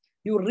things,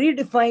 you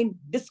redefine,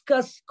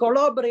 discuss,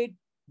 collaborate,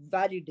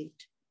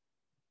 validate.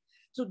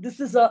 So this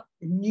is a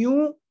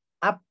new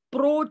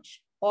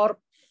approach or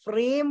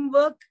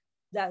framework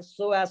that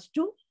so as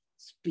to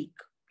speak.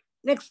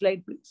 Next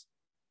slide, please.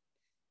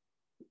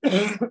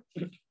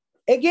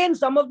 Again,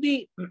 some of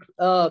the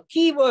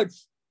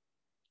keywords.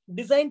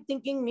 Design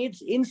thinking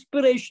needs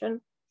inspiration,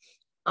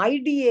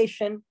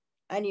 ideation,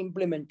 and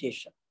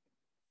implementation.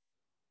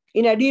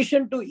 In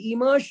addition to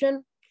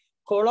immersion,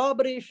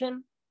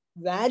 collaboration,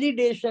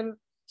 validation,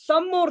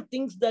 some more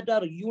things that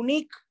are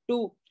unique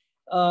to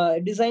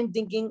design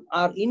thinking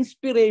are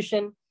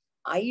inspiration,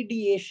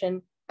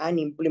 ideation, and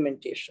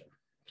implementation.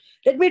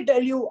 Let me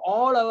tell you,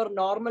 all our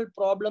normal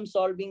problem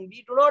solving,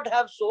 we do not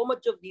have so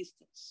much of these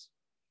things.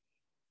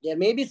 There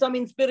may be some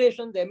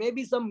inspiration, there may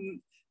be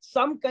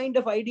some kind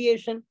of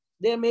ideation,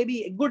 there may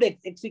be a good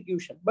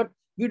execution, but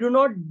we do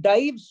not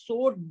dive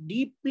so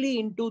deeply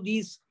into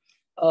these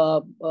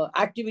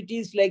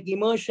activities like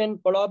immersion,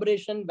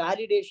 collaboration,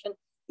 validation,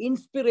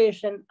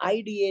 inspiration,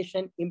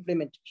 ideation,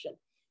 implementation.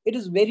 It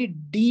is very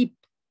deep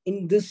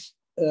in this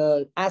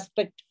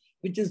aspect,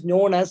 which is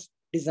known as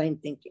design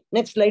thinking.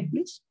 Next slide,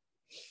 please.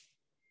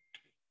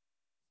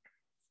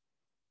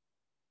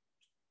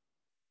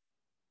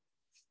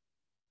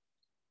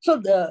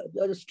 So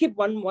skip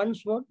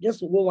once more,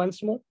 just go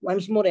once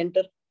more,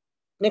 enter.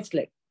 Next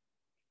slide.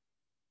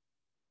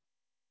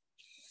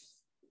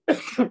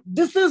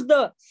 This is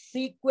the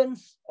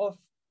sequence of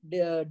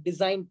the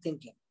design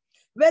thinking.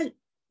 Well,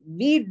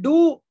 we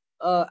do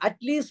at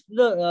least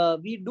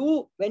we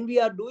do when we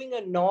are doing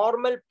a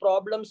normal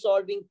problem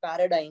solving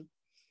paradigm,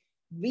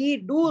 we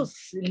do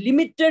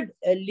limited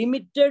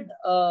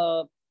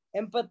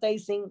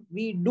empathizing,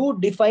 we do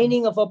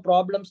defining of a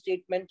problem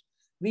statement,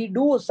 we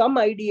do some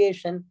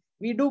ideation,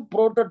 we do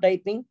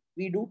prototyping,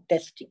 we do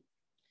testing.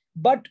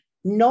 But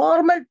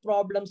normal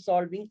problem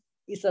solving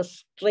is a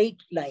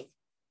straight line,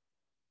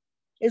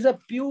 is a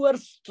pure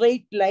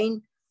straight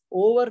line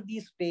over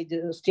these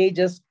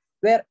stages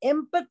where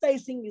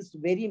empathizing is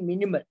very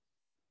minimal.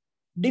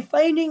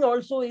 Defining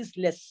also is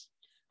less.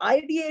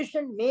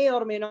 Ideation may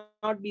or may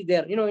not be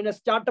there. You know, in a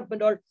startup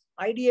and all,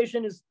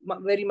 ideation is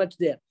very much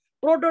there.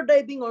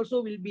 Prototyping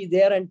also will be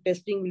there and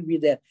testing will be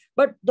there.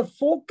 But the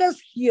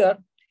focus here,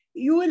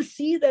 you will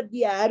see that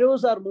the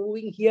arrows are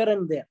moving here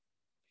and there.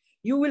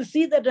 You will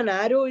see that an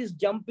arrow is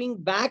jumping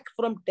back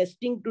from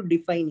testing to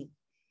defining.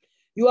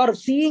 You are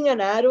seeing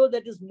an arrow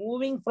that is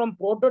moving from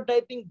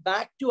prototyping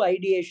back to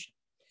ideation.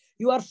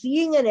 You are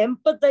seeing an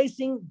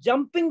empathizing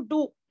jumping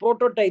to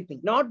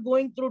prototyping, not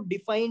going through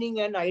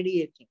defining and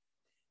ideating.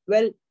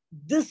 Well,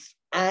 this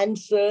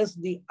answers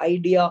the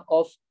idea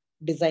of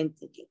design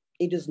thinking.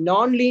 It is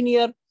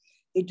non-linear.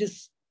 It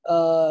is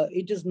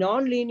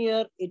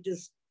non-linear. It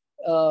is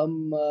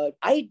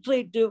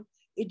iterative.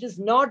 It is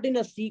not in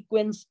a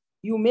sequence.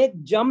 You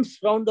make jumps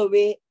round the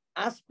way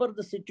as per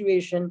the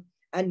situation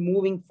and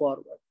moving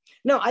forward.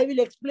 Now, I will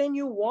explain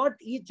you what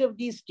each of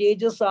these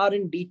stages are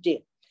in detail.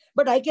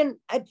 But I can,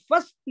 at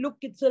first look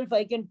itself,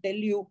 I can tell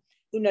you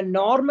in a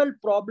normal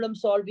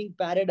problem-solving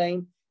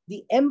paradigm,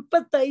 the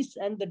empathize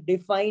and the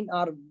define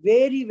are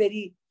very,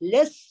 very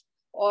less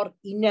or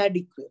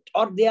inadequate,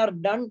 or they are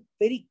done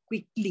very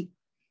quickly.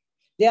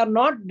 They are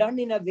not done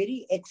in a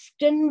very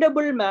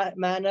extendable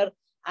manner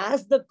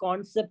as the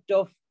concept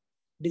of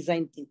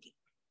design thinking.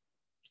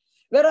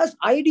 Whereas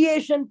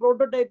ideation,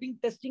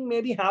 prototyping, testing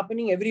may be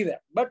happening everywhere.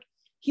 But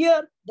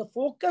here, the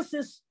focus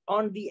is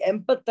on the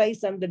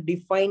empathize and the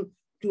define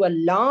to a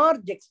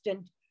large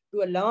extent,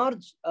 to a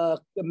large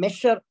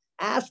measure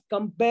as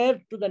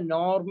compared to the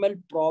normal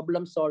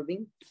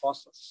problem-solving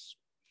process.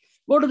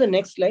 Go to the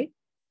next slide.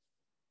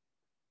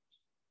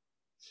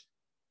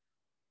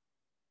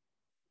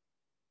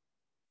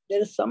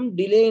 There is some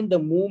delay in the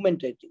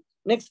movement, I think.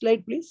 Next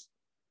slide, please.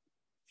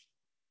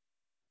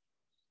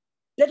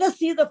 Let us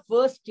see the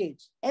first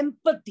stage,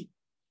 empathy.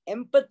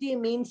 Empathy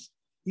means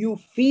you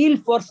feel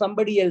for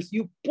somebody else.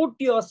 You put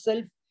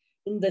yourself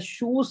in the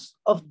shoes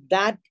of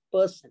that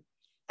person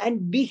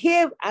and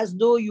behave as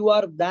though you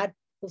are that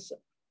person.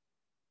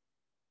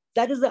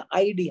 That is the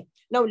idea.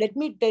 Now, let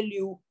me tell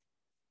you,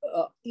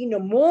 in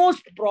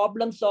most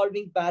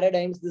problem-solving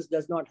paradigms, this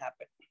does not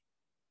happen.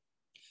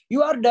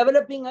 You are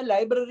developing a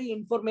library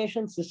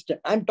information system.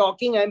 I'm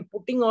putting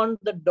on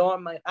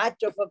my hat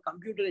of a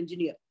computer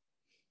engineer.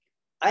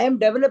 I am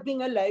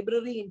developing a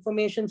library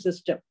information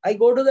system. I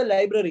go to the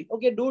library.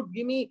 Okay, dude,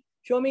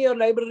 show me your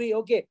library.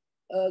 Okay,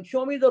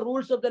 show me the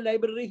rules of the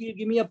library. He'll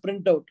give me a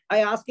printout.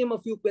 I ask him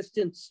a few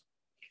questions.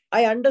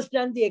 I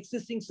understand the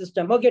existing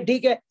system. Okay,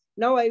 TK,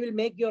 now I will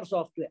make your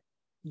software.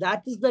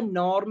 That is the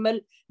normal.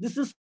 This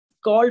is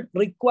called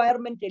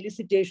requirement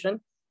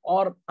elicitation,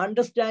 or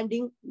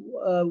understanding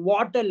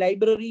what a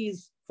library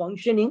is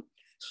functioning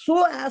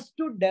so as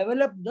to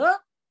develop the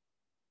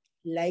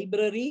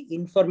library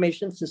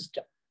information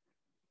system.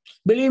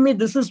 Believe me,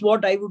 this is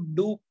what I would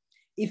do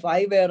if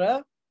I were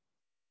a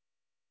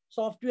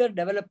software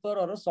developer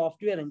or a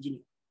software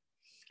engineer.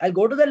 I'll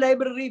go to the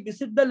library,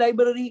 visit the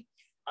library,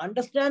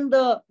 understand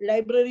the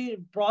library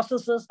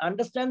processes,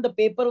 understand the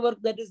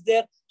paperwork that is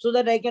there so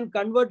that I can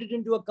convert it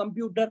into a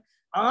computer,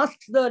 ask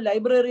the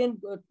librarian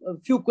a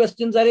few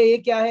questions.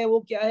 Ye kya hai,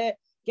 wo kya hai?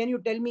 Can you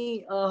tell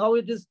me how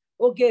it is?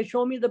 Okay,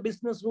 show me the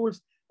business rules.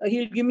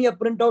 He'll give me a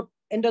printout,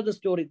 end of the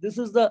story. This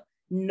is the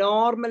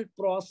normal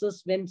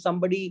process when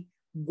somebody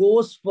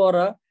goes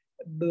for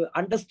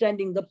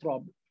understanding the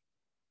problem.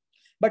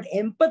 But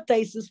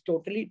empathize is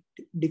totally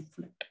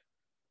different.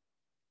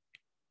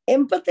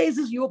 Empathize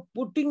is you're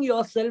putting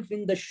yourself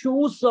in the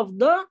shoes of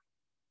the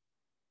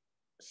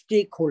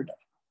stakeholder.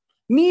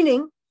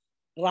 Meaning,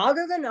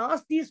 rather than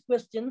ask these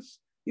questions,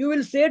 you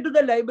will say to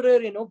the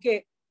librarian,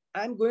 okay,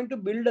 I'm going to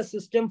build a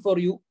system for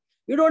you.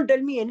 You don't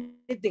tell me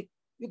anything.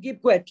 You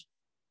keep quiet.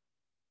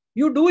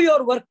 You do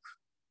your work.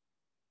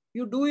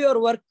 You do your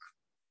work.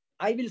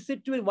 I will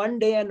sit with one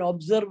day and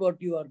observe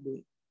what you are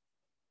doing.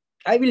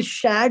 I will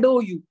shadow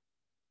you.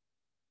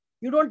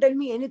 You don't tell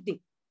me anything.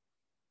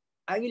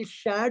 I will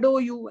shadow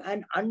you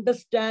and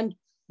understand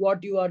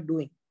what you are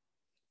doing.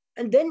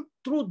 And then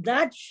through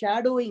that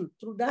shadowing,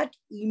 through that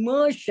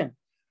immersion,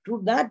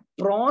 through that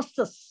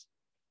process,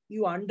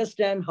 you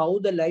understand how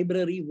the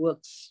library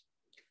works.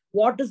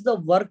 What is the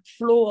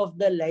workflow of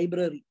the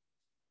library?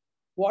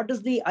 What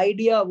is the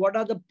idea? What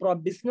are the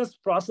business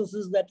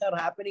processes that are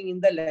happening in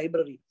the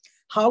library?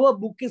 How a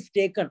book is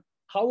taken,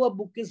 how a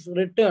book is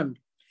returned.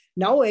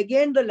 Now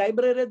again, the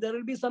library, there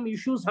will be some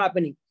issues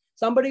happening.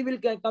 Somebody will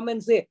come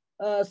and say,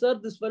 sir,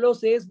 this fellow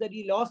says that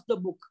he lost the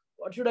book.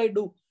 What should I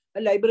do?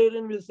 A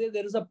librarian will say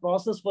there is a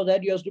process for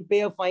that. You have to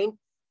pay a fine.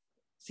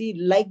 See,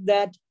 like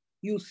that,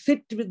 you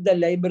sit with the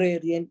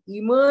librarian,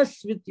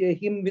 immerse with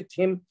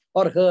him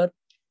or her,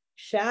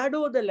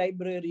 shadow the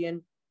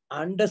librarian,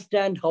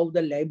 understand how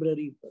the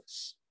library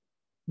works.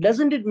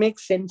 Doesn't it make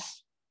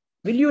sense?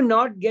 Will you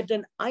not get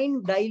an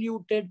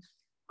undiluted,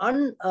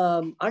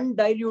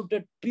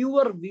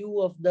 pure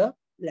view of the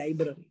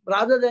library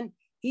rather than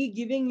he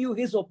giving you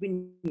his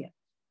opinion?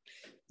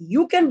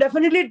 You can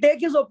definitely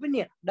take his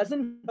opinion.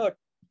 Doesn't hurt.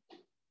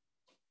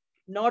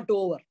 Not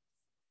over.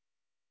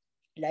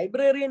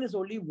 Librarian is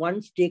only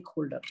one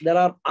stakeholder. There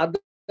are other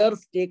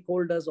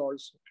stakeholders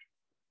also.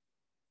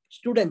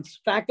 Students,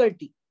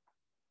 faculty.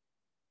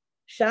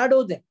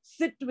 Shadow them.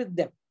 Sit with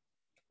them.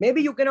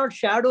 Maybe you cannot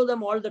shadow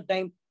them all the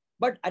time,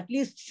 but at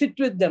least sit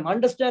with them.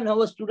 Understand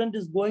how a student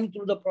is going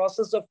through the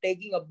process of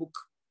taking a book.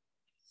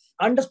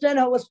 Understand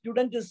how a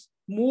student is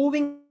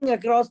moving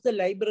across the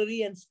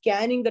library and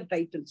scanning the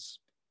titles.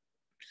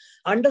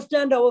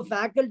 Understand how a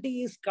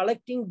faculty is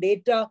collecting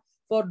data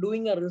for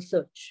doing a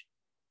research.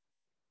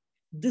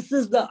 This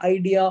is the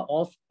idea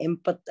of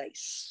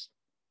empathize.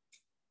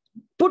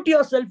 Put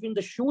yourself in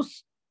the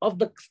shoes of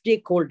the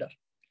stakeholder.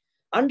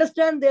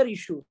 Understand their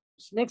issues.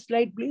 Next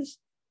slide, please.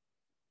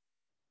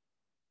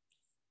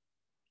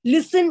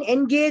 Listen,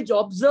 engage,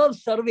 observe,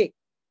 survey.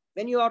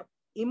 When you are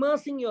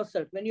immersing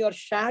yourself, when you are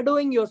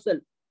shadowing yourself,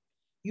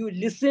 you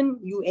listen,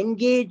 you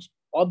engage,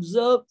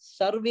 observe,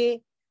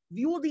 survey,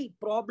 view the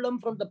problem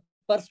from the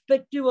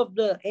perspective of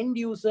the end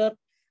user,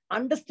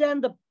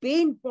 understand the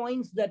pain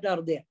points that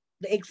are there.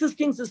 The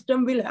existing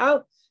system will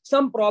have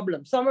some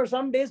problems.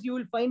 Some days you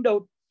will find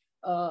out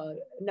 4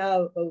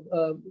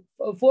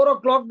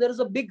 o'clock, there is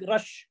a big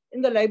rush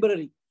in the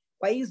library.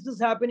 Why is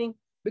this happening?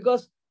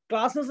 Because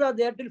classes are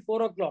there till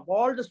 4 o'clock.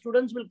 All the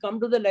students will come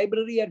to the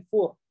library at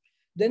 4.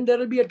 Then there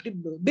will be a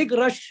big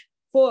rush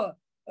for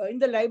in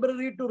the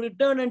library to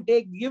return and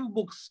give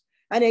books.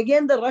 And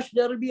again, the rush,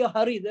 there will be a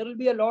hurry. There will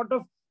be a lot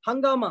of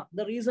hangama.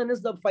 The reason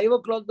is the 5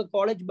 o'clock, the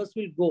college bus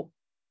will go.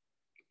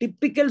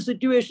 Typical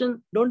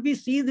situation. Don't we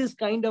see this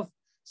kind of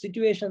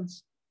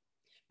situations?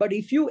 But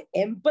if you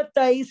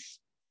empathize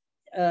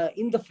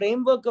in the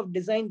framework of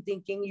design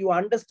thinking, you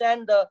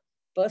understand the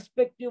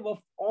perspective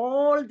of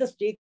all the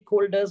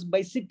stakeholders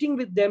by sitting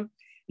with them,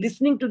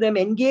 listening to them,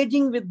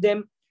 engaging with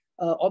them,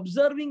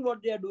 observing what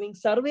they are doing,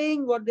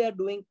 surveying what they are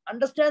doing,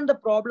 understand the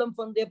problem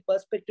from their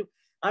perspective,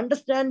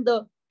 understand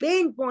the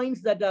pain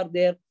points that are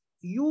there,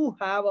 you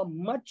have a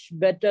much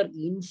better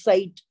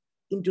insight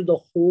into the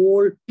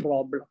whole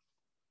problem.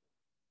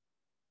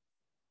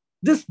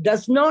 This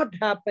does not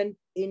happen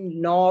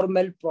in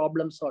normal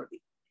problem solving.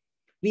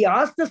 We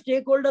ask the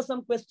stakeholders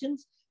some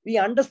questions, we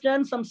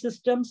understand some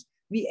systems,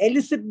 we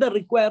elicit the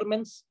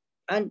requirements,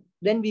 and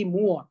then we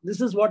move on. This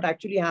is what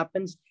actually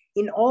happens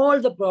in all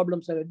the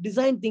problems.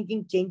 Design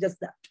thinking changes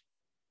that.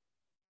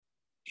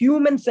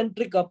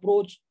 Human-centric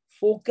approach,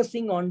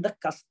 focusing on the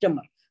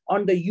customer,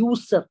 on the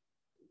user.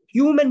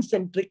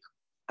 Human-centric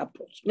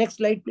approach. Next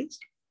slide, please.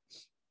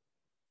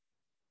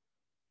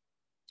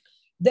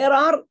 There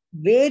are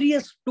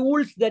various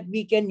tools that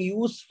we can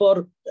use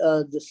for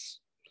this.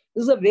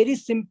 This is a very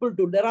simple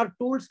tool. There are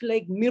tools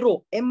like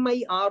Miro,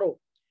 M-I-R-O.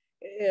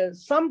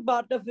 Some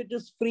part of it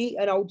is free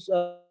and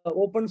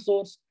open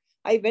source.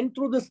 I went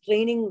through this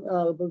training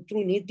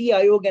through Niti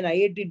Aayog and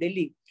IIT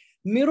Delhi.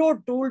 Miro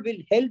tool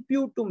will help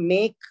you to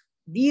make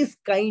these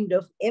kind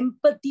of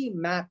empathy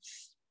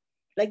maps.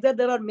 Like that,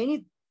 there are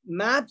many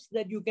maps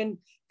that you can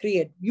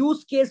create.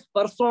 Use case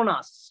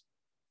personas.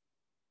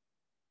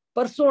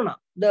 Persona,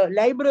 the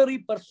library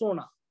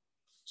persona,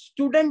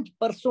 student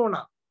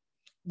persona,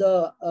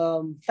 the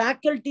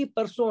faculty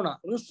persona,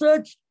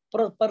 research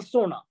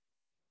persona.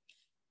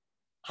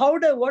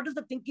 What is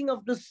the thinking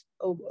of this?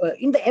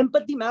 In the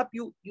empathy map,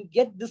 you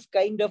get this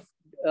kind of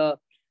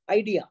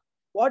idea.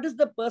 What is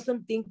the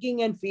person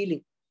thinking and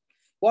feeling?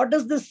 What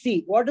does this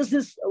see? What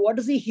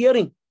is he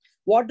hearing?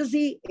 What does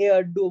he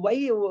do?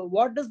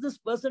 What does this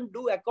person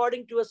do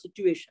according to a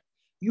situation?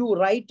 You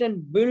write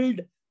and build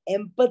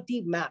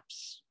empathy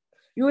maps.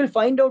 You will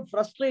find out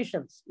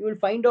frustrations. You will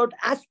find out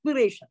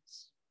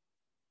aspirations.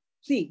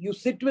 See, you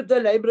sit with the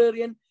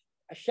librarian,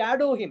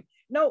 shadow him.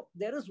 Now,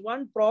 there is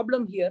one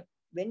problem here.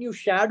 When you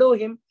shadow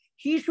him,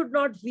 he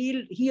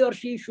or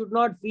she should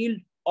not feel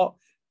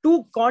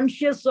too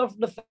conscious of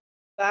the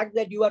fact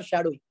that you are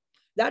shadowing.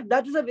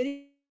 That is a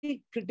very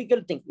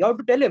critical thing. You have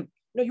to tell him,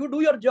 you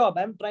do your job.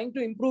 I'm trying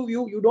to improve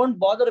you. You don't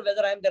bother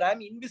whether I'm there.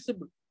 I'm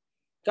invisible.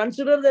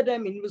 Consider that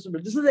I'm invisible.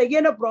 This is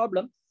again a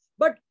problem.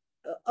 But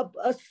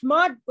a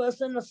smart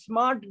person, a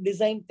smart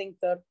design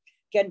thinker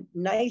can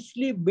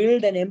nicely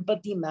build an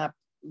empathy map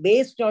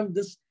based on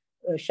this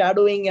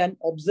shadowing and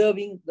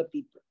observing the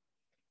people.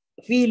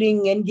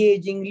 Feeling,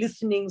 engaging,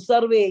 listening,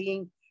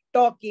 surveying,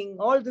 talking,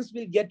 all this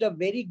will get a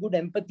very good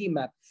empathy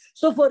map.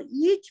 So for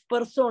each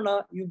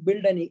persona, you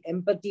build an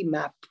empathy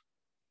map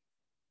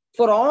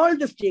for all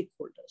the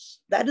stakeholders.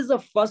 That is the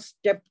first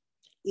step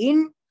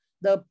in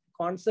the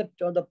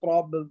concept or the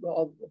problem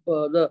of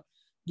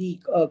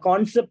the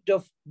concept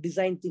of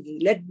design thinking.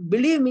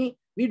 Believe me,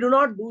 we do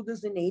not do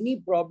this in any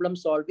problem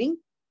solving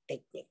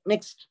technique.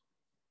 Next.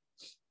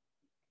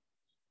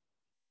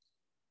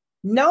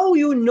 Now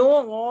you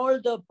know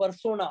all the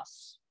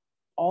personas,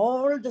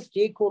 all the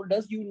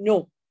stakeholders,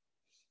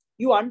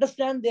 you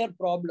understand their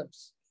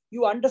problems,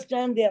 you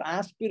understand their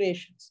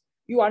aspirations,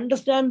 you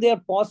understand their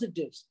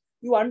positives,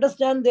 you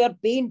understand their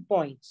pain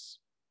points.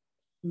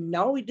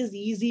 Now it is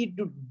easy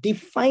to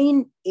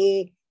define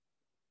a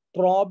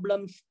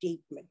problem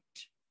statement.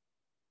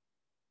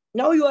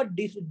 Now you are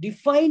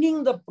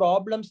defining the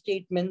problem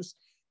statements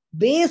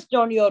based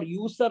on your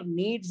user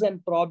needs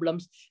and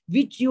problems,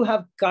 which you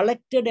have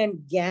collected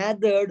and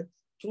gathered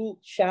through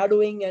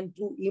shadowing and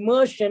through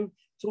immersion,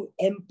 through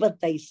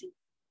empathizing.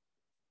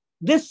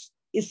 This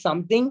is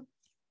something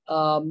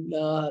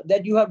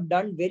that you have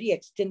done very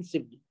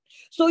extensively.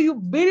 So you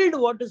build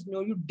what is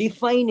known, you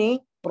define a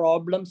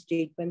problem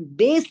statement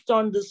based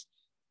on this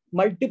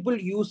multiple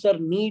user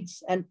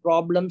needs and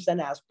problems and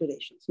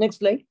aspirations. Next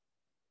slide.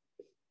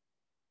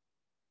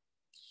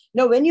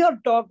 Now, when you are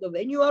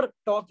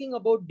talking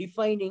about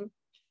defining,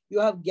 you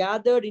have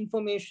gathered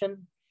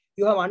information,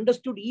 you have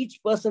understood each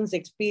person's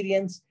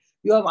experience,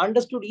 you have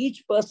understood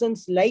each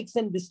person's likes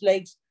and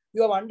dislikes,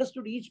 you have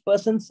understood each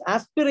person's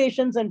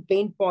aspirations and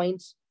pain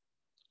points.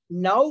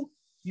 Now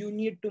you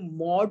need to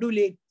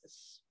modulate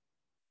this.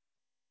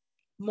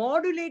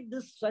 Modulate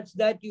this such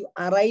that you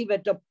arrive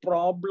at a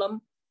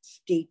problem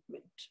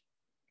statement.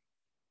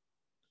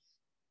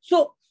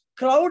 So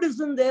crowd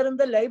isn't there, and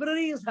the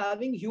library is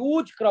having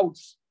huge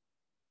crowds.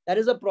 That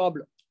is a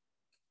problem.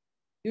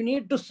 You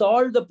need to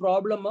solve the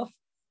problem of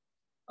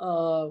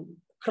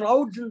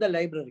crowds in the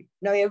library.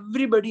 Now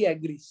everybody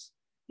agrees.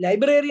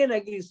 Librarian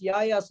agrees.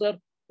 Yeah, sir.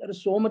 There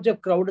is so much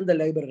of crowd in the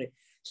library.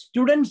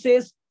 Student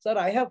says, sir,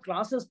 I have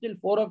classes till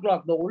 4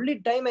 o'clock. The only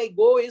time I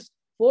go is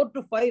 4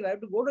 to 5. I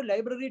have to go to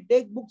library,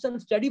 take books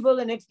and study for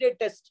the next day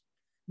test.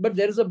 But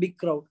there is a big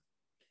crowd.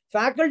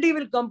 Faculty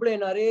will complain,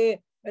 Arey,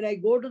 when I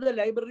go to the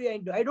library,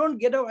 I don't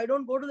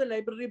go to the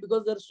library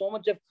because there's so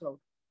much of crowd.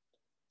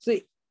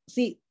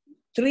 See,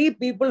 three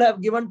people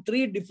have given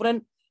three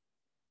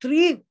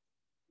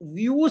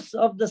views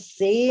of the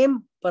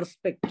same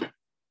perspective.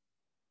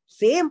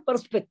 Same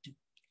perspective.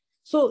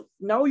 So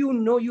now you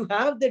know, you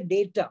have the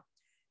data.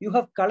 You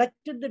have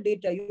collected the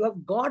data. You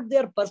have got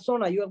their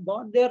persona. You have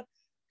got their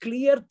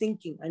clear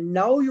thinking. And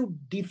now you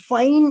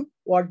define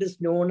what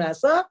is known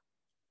as a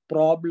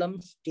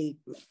problem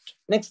statement.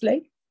 Next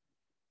slide.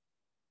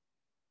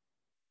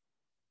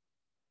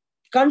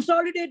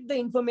 Consolidate the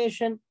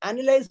information,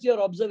 analyze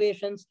your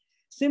observations,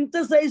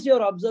 synthesize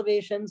your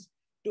observations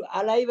to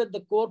arrive at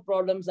the core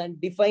problems and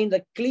define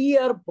the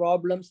clear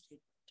problem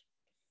statement,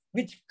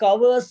 which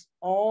covers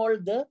all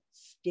the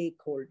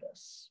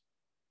stakeholders.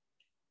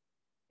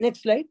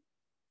 Next slide.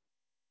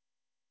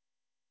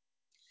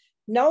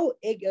 Now,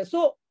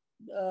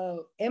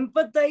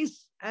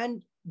 empathize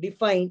and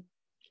define.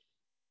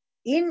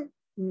 In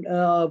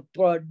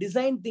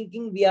design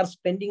thinking, we are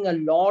spending a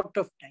lot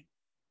of time.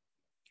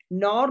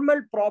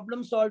 Normal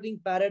problem solving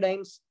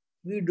paradigms,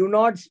 we do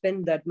not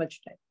spend that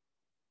much time.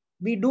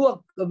 We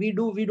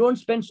don't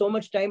spend so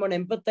much time on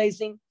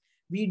empathizing.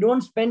 We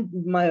don't spend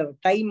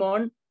time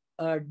on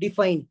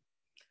defining.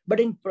 But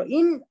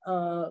in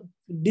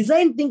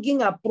design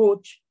thinking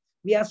approach,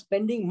 we are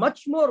spending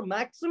much more,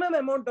 maximum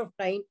amount of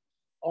time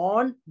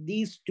on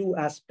these two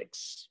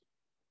aspects.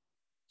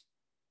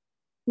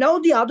 Now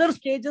the other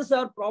stages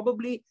are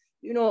probably,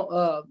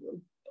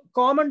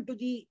 common to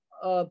the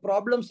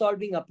problem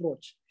solving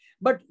approach.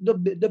 But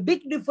the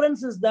big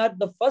difference is that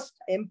the first,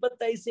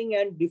 empathizing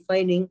and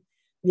defining,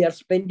 we are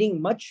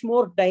spending much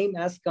more time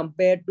as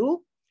compared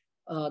to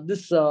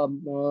this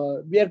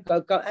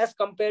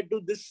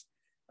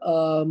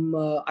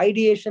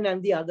ideation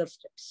and the other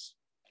steps.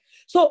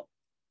 So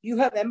you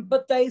have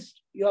empathized,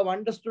 you have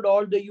understood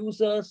all the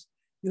users,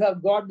 you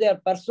have got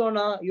their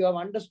persona, you have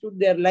understood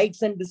their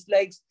likes and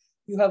dislikes,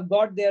 you have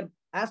got their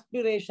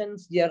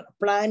aspirations, their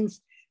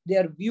plans,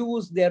 their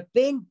views, their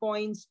pain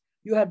points.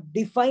 You have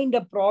defined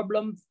a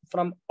problem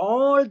from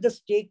all the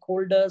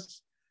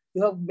stakeholders.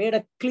 You have made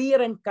a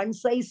clear and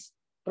concise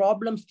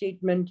problem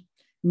statement.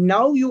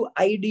 Now you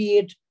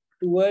ideate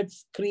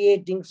towards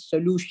creating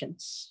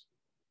solutions.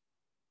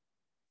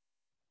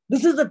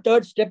 This is the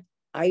third step,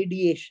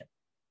 ideation.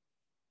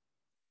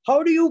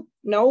 How do you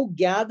now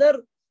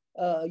gather?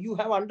 You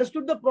have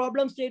understood the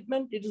problem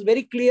statement. It is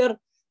very clear.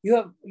 You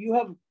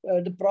have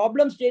the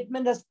problem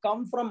statement has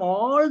come from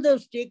all the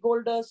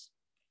stakeholders.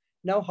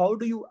 Now, how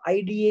do you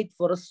ideate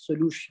for a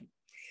solution?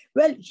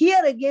 Well,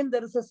 here again,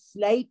 there is a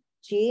slight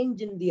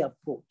change in the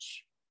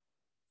approach.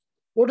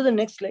 Go to the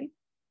next slide.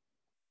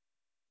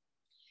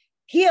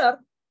 Here,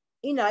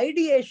 in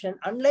ideation,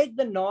 unlike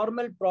the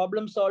normal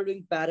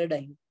problem-solving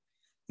paradigm,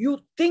 you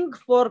think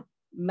for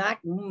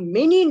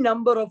many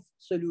number of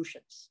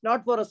solutions,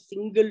 not for a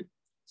single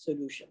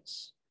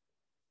solutions.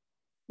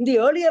 In the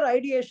earlier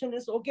ideation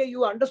is, okay,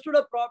 you understood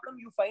a problem,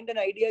 you find an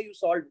idea, you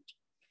solve it.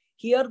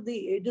 Here,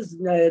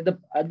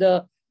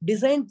 the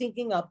design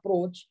thinking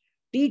approach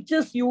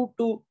teaches you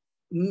to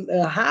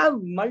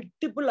have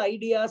multiple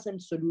ideas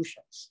and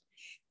solutions.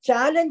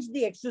 Challenge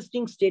the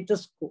existing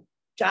status quo.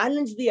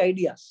 Challenge the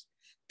ideas.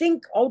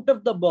 Think out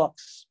of the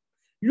box.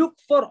 Look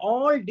for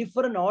all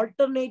different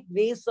alternate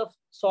ways of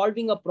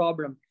solving a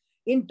problem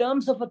in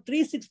terms of a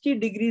 360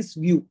 degrees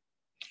view.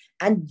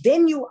 And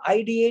then you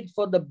ideate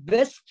for the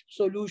best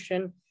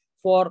solution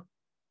for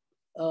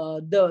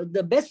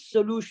the best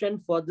solution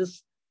for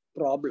this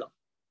problem,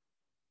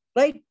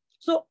 right?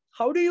 So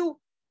how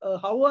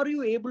are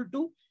you able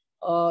to,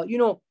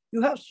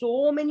 you have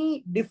so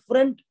many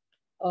different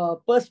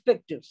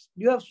perspectives.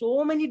 You have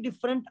so many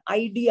different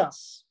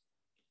ideas.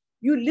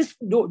 You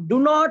do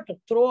not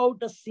throw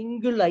out a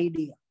single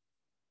idea.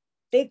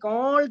 Take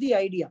all the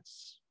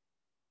ideas.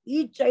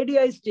 Each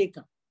idea is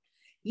taken.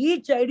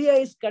 Each idea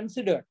is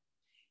considered.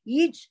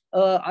 Each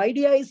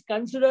idea is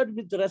considered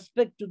with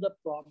respect to the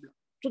problem.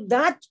 So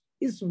that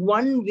is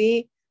one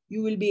way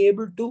you will be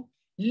able to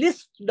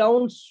list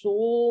down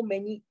so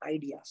many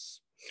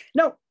ideas.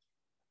 Now,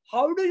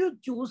 how do you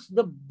choose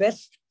the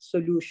best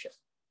solution?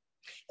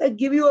 I'll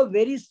give you a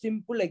very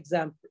simple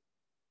example.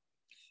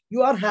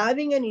 You are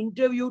having an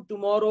interview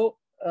tomorrow.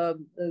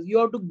 You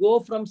have to go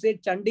from, say,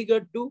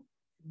 Chandigarh to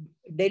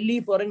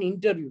Delhi for an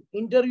interview.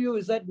 Interview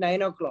is at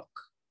 9 o'clock.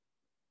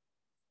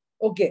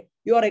 Okay,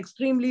 you are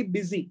extremely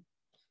busy.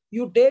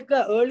 You take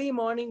an early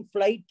morning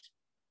flight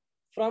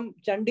from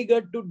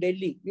Chandigarh to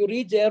Delhi. You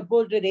reach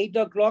airport at 8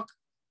 o'clock.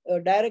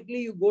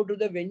 Directly you go to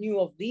the venue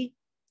of the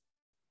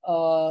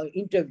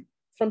interview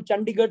from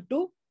Chandigarh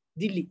to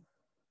Delhi.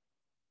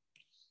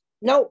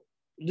 Now,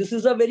 this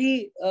is a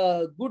very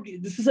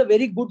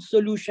good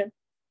solution.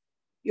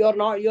 You're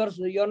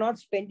not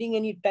spending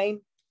any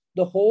time.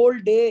 The whole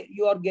day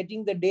you are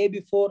getting the day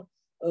before.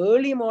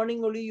 Early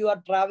morning only you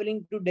are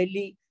traveling to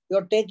Delhi. You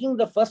are taking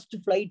the first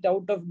flight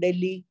out of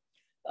Delhi.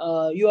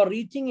 You are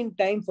reaching in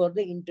time for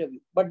the interview.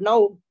 But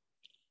now,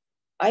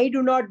 I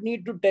do not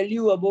need to tell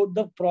you about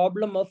the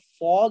problem of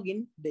fog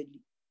in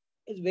Delhi.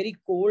 It's very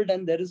cold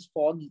and there is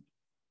foggy.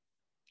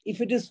 If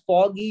it is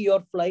foggy,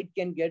 your flight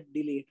can get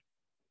delayed.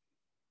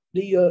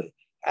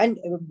 And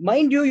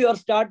mind you, you are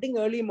starting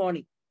early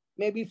morning,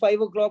 maybe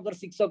 5 o'clock or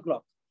 6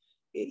 o'clock.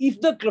 If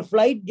the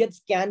flight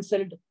gets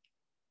cancelled,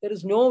 there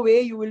is no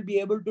way you will be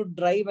able to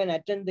drive and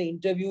attend the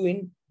interview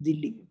in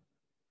Delhi.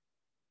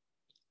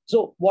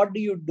 So what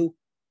do?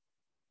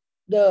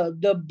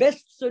 The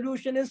best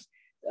solution is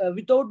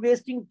without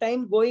wasting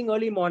time going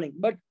early morning.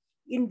 But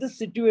in this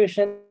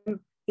situation,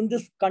 in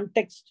this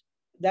context,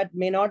 that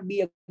may not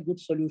be a good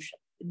solution.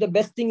 The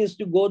best thing is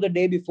to go the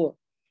day before.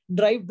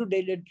 Drive to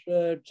Delhi,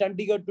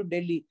 Chandigarh to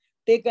Delhi,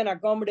 take an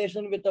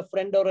accommodation with a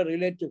friend or a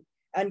relative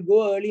and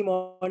go early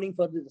morning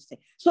for this thing.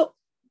 So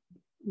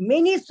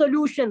many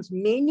solutions,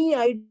 many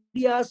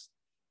ideas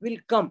will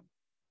come.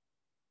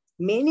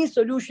 Many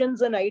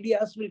solutions and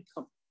ideas will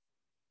come.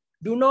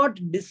 Do not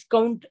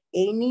discount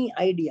any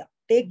idea.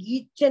 Take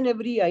each and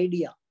every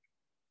idea.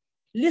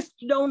 List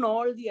down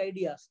all the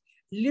ideas.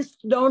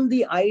 List down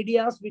the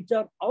ideas which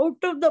are out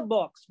of the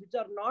box, which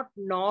are not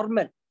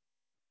normal,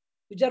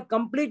 which are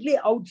completely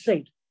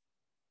outside.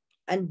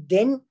 And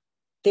then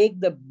take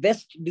the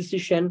best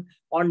decision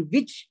on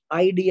which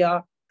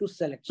idea to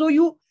select. So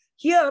you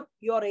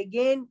are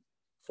again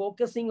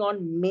focusing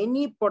on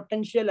many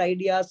potential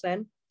ideas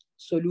and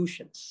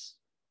solutions.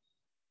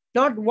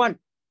 Not one.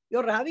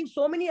 You're having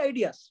so many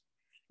ideas.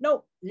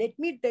 Now, let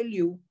me tell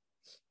you,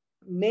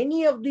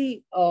 many of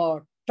the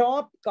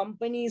top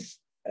companies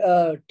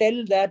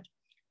tell that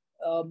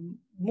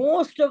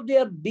most of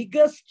their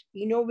biggest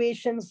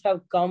innovations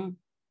have come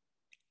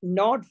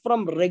not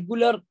from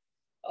regular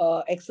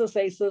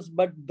exercises,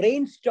 but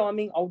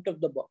brainstorming out of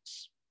the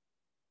box.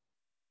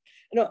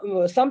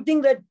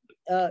 Something that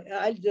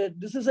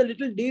this is a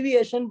little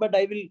deviation, but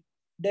I will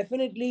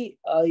definitely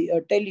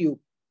tell you.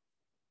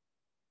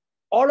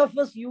 All of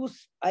us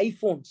use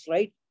iPhones,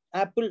 right?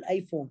 Apple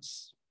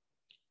iPhones.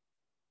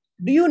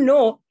 Do you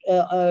know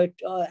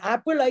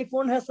Apple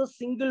iPhone has a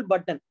single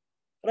button,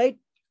 right?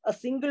 A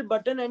single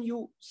button and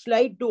you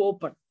slide to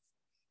open.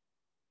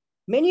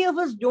 Many of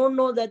us don't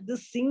know that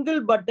this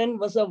single button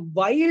was a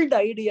wild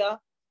idea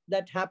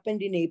that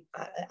happened in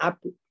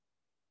Apple.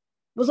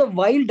 It was a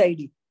wild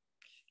idea.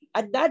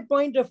 At that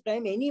point of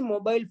time, any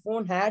mobile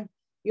phone had,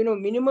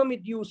 minimum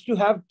it used to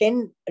have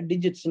 10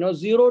 digits,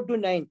 0 to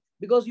 9,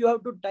 because you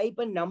have to type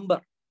a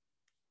number.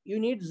 You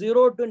need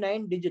 0 to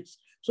 9 digits.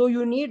 So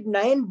you need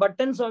 9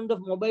 buttons on the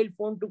mobile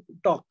phone to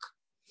talk.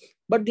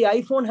 But the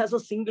iPhone has a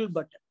single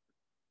button.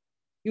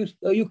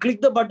 You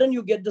click the button,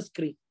 you get the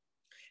screen.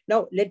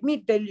 Now, let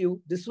me tell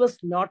you, this was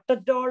not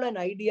at all an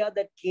idea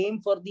that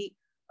came for the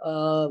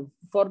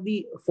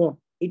phone.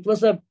 It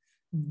was a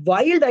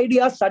wild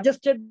idea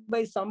suggested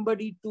by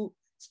somebody to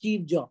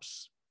Steve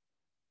Jobs.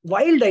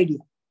 Wild idea.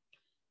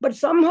 But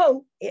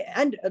somehow,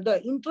 and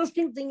the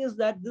interesting thing is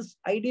that this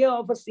idea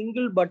of a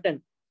single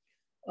button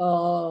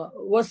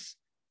was,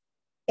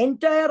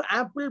 entire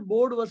Apple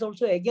board was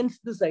also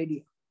against this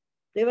idea.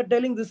 They were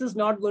telling this is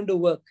not going to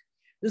work.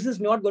 This is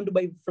not going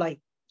to fly.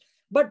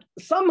 But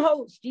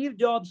somehow Steve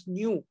Jobs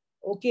knew,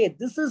 okay,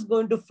 this is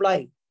going to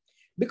fly,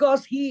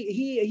 because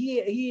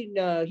he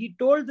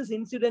told this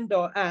incident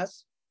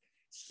as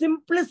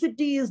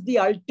simplicity is the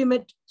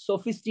ultimate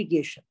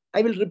sophistication.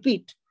 I will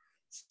repeat.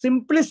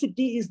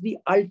 Simplicity is the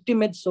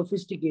ultimate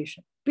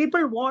sophistication.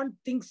 People want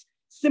things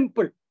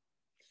simple.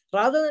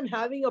 Rather than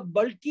having a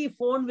bulky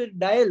phone with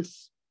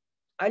dials,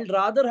 I'll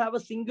rather have a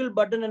single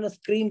button and a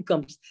screen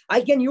comes.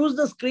 I can use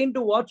the screen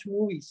to watch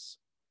movies.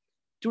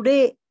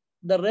 Today,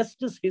 the rest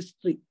is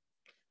history.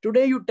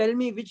 Today, you tell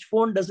me which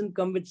phone doesn't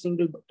come with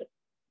single button.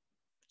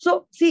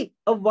 So, see,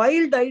 a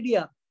wild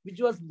idea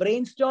which was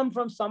brainstormed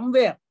from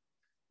somewhere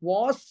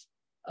was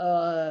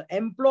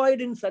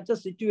employed in such a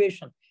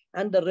situation,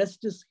 and the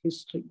rest is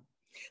history.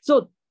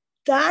 So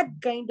that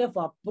kind of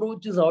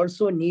approach is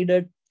also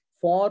needed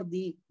for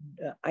the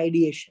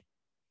ideation.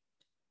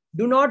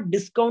 Do not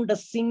discount a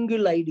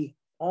single idea.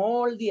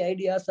 All the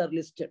ideas are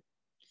listed.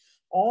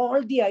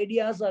 All the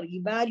ideas are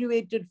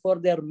evaluated for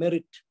their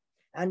merit.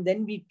 And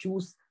then we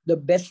choose the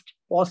best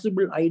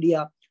possible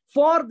idea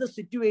for the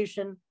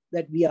situation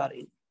that we are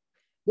in.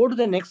 Go to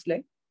the next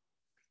slide.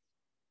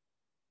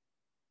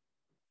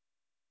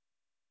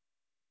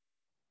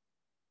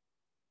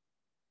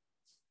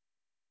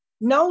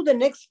 Now the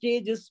next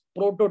stage is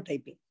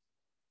prototyping.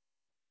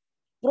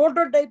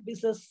 Prototype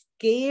is a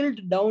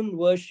scaled down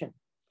version,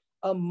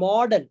 a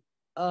model,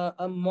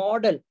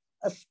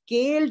 a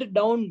scaled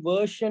down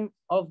version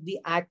of the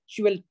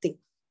actual thing.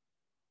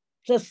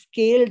 It's a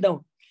scaled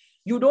down.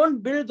 You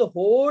don't build the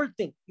whole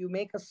thing. You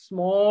make a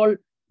small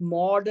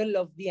model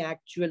of the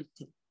actual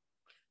thing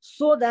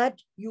so that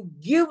you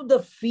give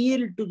the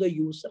feel to the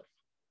user.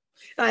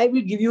 I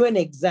will give you an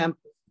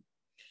example.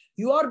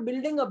 You are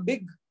building a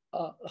big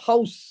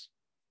house.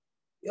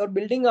 You're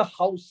building a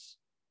house.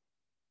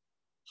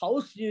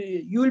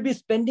 You will be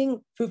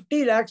spending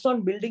 50 lakhs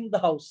on building the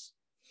house,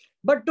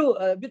 but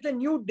with a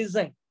new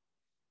design.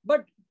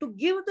 But to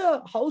give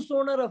the house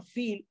owner a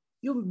feel,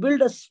 you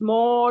build a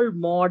small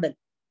model.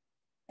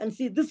 And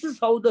see, this is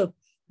how the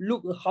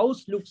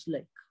house looks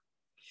like.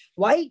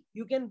 Why?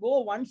 You can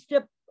go one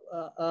step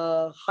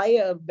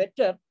higher,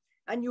 better,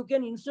 and you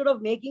can, instead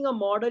of making a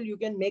model, you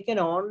can make an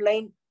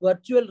online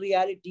virtual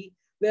reality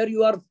where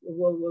you are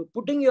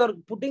putting your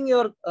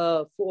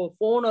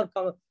phone or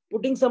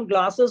putting some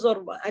glasses,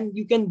 and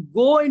you can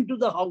go into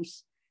the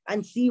house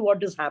and see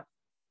what is happening.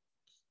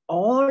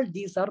 All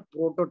these are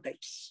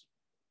prototypes.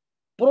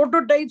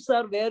 Prototypes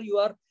are where you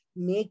are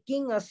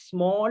making a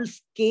small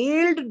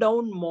scaled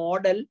down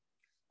model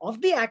of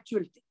the actual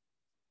thing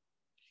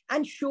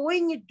and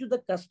showing it to the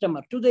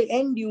customer, to the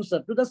end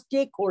user, to the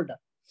stakeholder.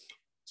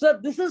 So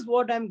this is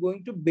what I'm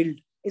going to build.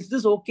 Is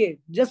this okay?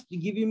 Just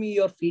give me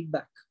your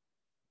feedback.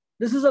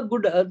 This is a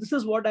good, this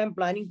is what I'm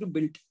planning to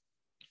build.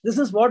 This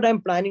is what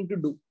I'm planning to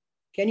do.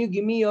 Can you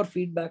give me your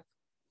feedback?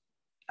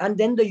 And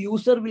then the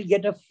user will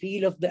get a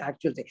feel of the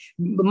actual thing.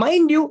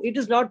 Mind you, it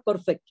is not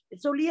perfect.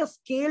 It's only a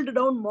scaled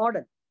down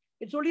model.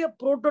 It's only a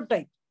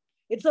prototype.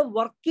 It's a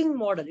working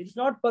model. It's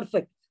not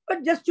perfect,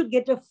 but just to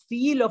get a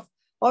feel of,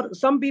 or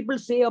some people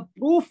say a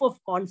proof of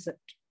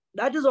concept.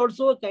 That is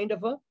also a kind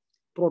of a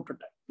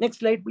prototype. Next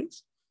slide,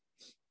 please.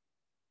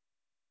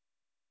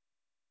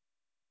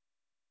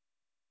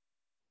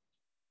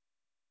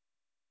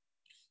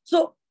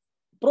 So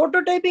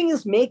prototyping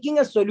is making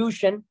a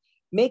solution,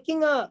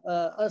 making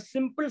a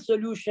simple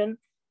solution,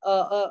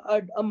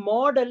 a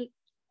model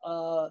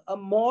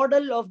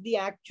of the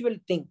actual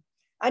thing,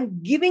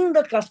 and giving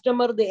the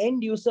customer, the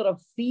end user, a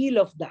feel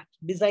of that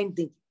design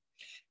thinking.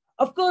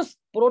 Of course,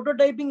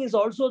 prototyping is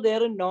also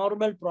there in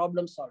normal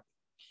problem solving.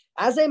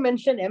 As I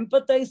mentioned,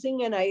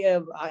 empathizing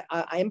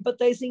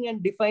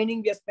and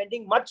defining, we are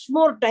spending much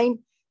more time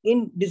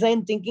in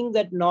design thinking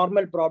than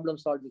normal problem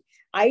solving.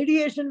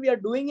 Ideation we are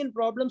doing in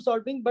problem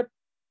solving, but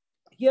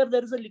here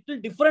there is a little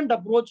different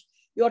approach.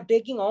 You are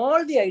taking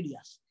all the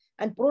ideas,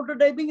 and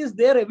prototyping is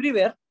there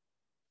everywhere.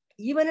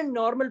 Even in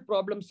normal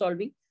problem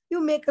solving,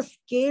 you make a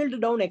scaled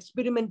down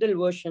experimental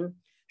version,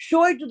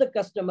 show it to the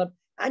customer,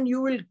 and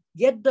you will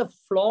get the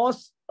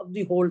flaws of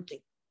the whole thing.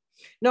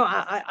 Now,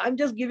 I'm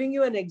just giving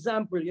you an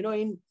example.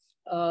 In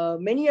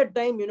many a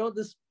time,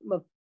 this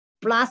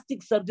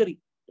plastic surgery,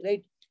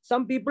 right?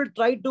 Some people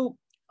try to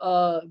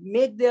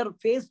make their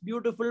face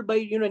beautiful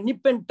by, nip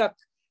and tuck,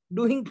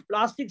 doing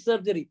plastic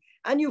surgery.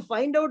 And you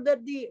find out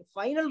that the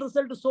final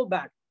result is so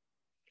bad,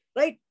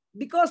 right?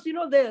 Because,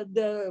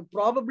 the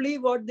probably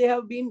what they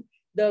have been,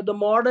 the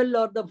model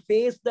or the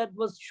face that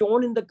was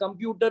shown in the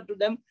computer to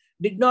them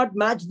did not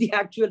match the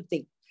actual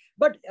thing.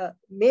 But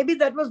maybe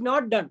that was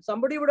not done.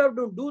 Somebody would have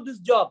to do this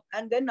job.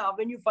 And then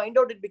when you find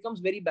out, it becomes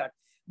very bad.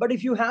 But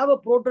if you have a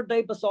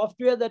prototype, a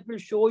software that will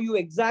show you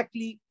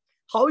exactly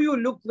how you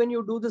look when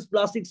you do this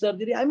plastic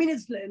surgery, I mean,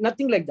 it's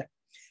nothing like that.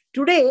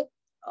 Today,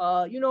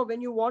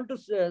 when you want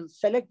to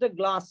select a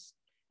glass,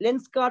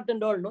 lens cart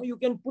and all, no, you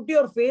can put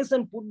your face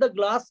and put the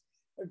glass,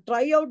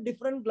 try out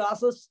different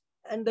glasses.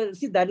 And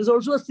see, that is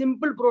also a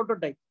simple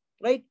prototype,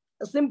 right?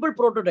 A simple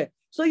prototype.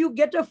 So you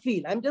get a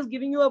feel. I'm just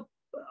giving you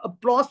a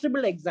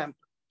plausible example.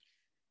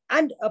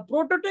 And a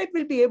prototype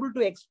will be able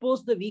to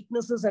expose the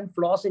weaknesses and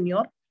flaws in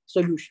your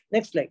solution.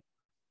 Next slide.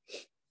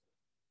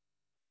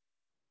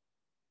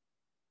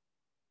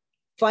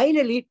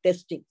 Finally,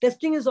 testing.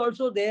 Testing is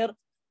also there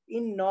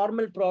in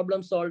normal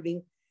problem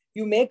solving.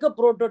 You make a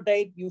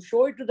prototype, you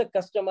show it to the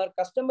customer,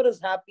 customer is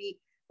happy,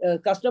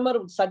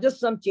 customer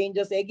suggests some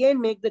changes,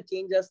 again make the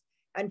changes,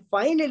 and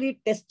finally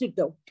test it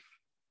out.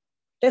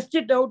 Test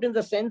it out in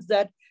the sense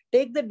that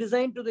take the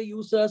design to the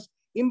users,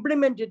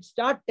 implement it,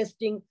 start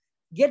testing,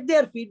 get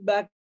their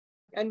feedback,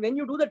 and when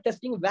you do the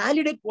testing,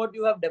 validate what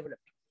you have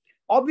developed.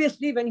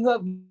 Obviously, when you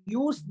have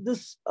used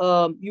this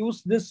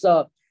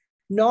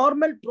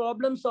normal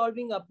problem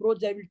solving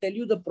approach, I will tell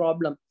you the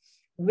problem.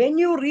 When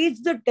you reach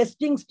the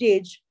testing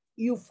stage,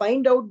 you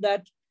find out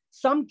that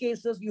some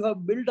cases you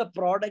have built a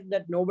product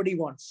that nobody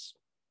wants.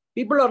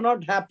 People are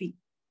not happy.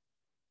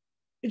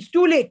 It's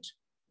too late.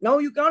 Now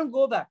you can't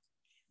go back.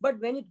 But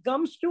when it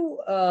comes to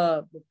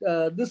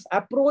this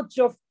approach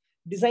of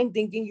design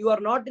thinking, you are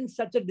not in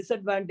such a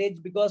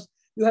disadvantage because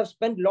you have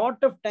spent a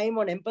lot of time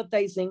on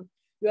empathizing.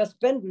 You have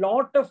spent a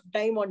lot of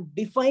time on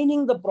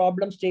defining the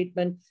problem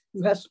statement.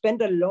 You have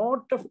spent a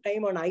lot of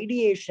time on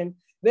ideation,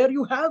 where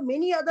you have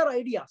many other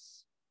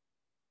ideas.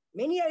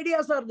 Many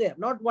ideas are there,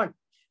 not one.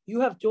 You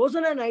have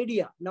chosen an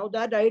idea. Now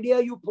that idea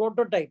you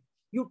prototype,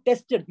 you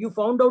test it, you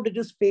found out it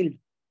is failed.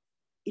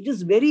 It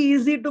is very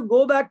easy to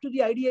go back to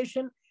the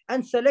ideation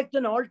and select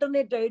an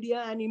alternate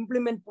idea and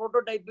implement,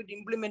 prototype it,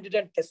 implement it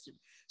and test it.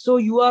 So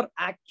you are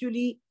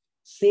actually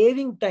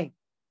saving time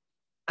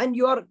and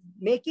you are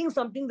making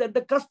something that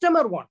the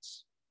customer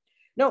wants.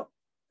 Now,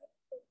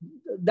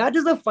 that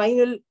is the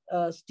final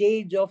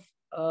stage of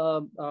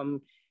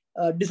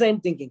design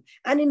thinking.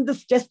 And in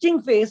this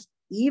testing phase,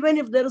 even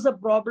if there is a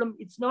problem,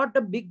 it's not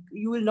a big,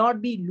 you will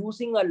not be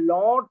losing a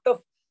lot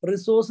of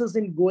resources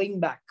in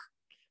going back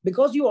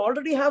because you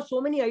already have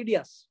so many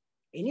ideas.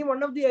 Any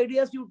one of the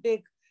ideas you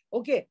take,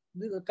 okay,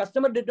 the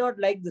customer did not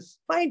like this.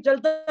 Fine,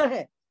 chalta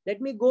hai.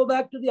 Let me go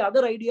back to the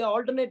other idea,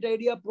 alternate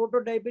idea,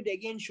 prototype it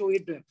again, show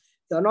it to him.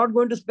 You're not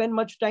going to spend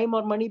much time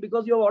or money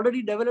because you have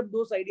already developed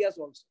those ideas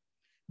also.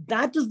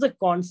 That is the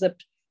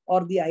concept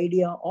or the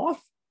idea of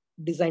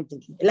design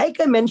thinking. Like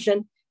I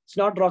mentioned, it's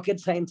not rocket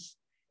science.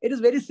 It is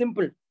very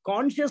simple.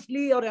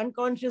 Consciously or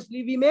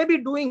unconsciously, we may be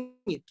doing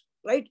it,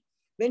 right?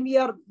 When we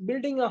are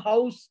building a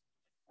house,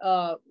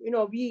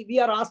 we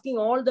are asking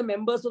all the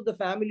members of the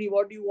family,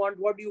 what do you want?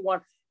 What do you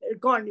want?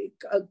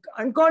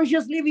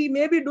 Unconsciously, we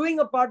may be doing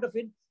a part of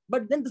it,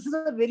 but then this is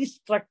a very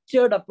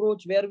structured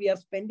approach where we are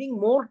spending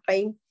more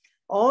time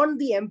on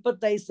the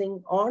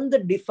empathizing, on the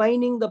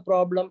defining the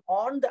problem,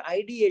 on the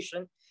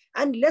ideation,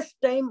 and less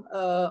time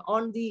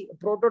on the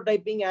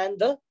prototyping and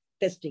the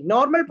testing.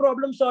 Normal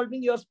problem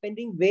solving, you are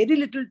spending very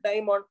little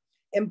time on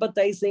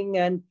empathizing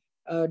and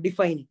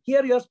defining.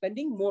 Here you are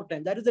spending more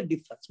time. That is the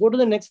difference. Go to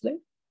the next slide.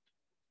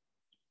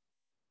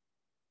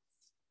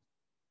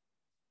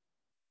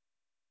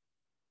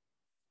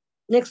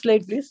 Next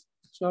slide, please.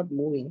 It's not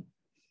moving.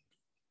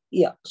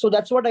 Yeah, so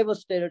that's what I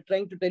was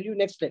trying to tell you.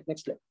 Next slide,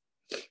 next slide.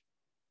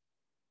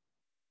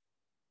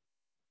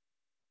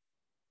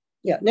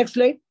 Yeah, next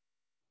slide.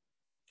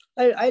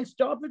 I'll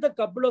start with a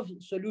couple of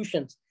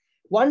solutions.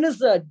 One is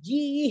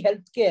GE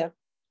Healthcare,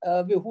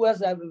 who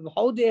has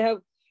how they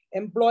have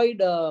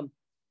employed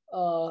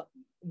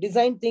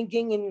design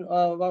thinking in.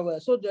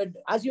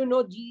 As you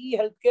know, GE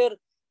Healthcare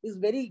is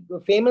very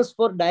famous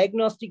for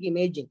diagnostic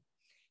imaging,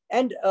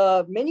 and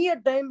many a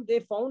time they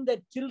found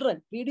that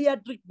children,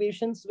 pediatric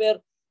patients,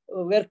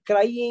 were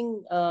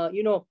crying.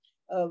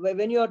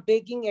 When you are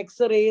taking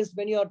X-rays,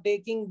 when you are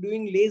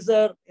doing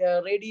laser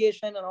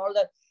radiation and all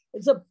that,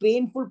 it's a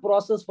painful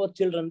process for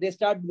children. They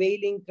start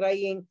wailing,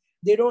 crying.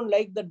 They don't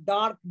like the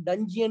dark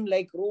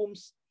dungeon-like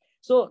rooms.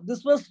 So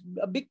this was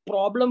a big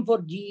problem for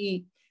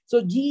GE.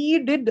 So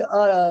GE did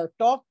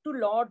talk to a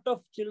lot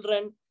of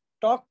children,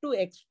 talk to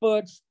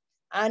experts,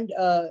 and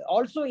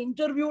also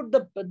interviewed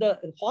the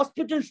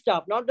hospital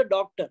staff, not the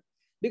doctor,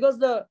 because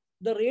the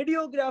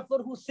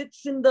radiographer who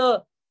sits in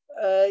the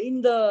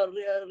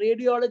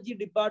radiology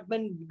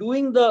department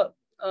doing the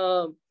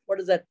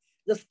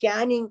the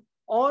scanning,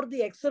 or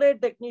the X-ray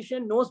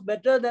technician knows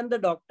better than the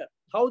doctor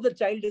how the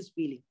child is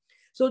feeling.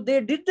 So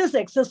they did this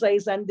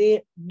exercise and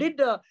they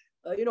did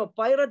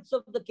Pirates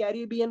of the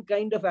Caribbean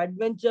kind of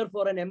adventure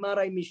for an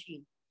MRI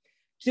machine.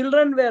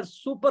 Children were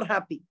super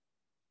happy.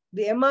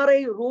 The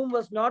MRI room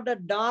was not a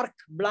dark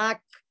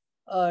black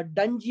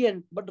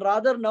dungeon, but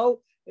rather now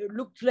it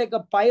looks like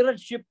a pirate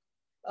ship.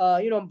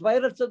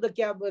 Pirates of the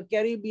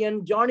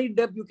Caribbean, Johnny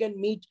Depp you can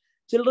meet.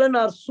 Children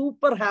are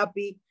super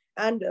happy,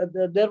 and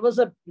there was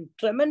a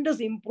tremendous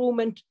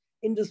improvement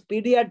in this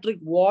pediatric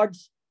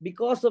wards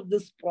because of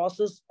this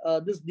process,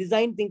 this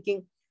design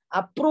thinking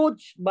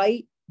approach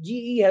by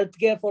GE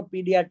Healthcare for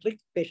pediatric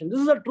patients.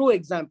 This is a true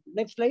example.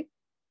 Next slide.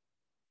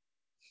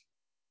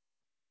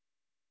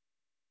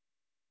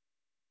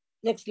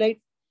 Next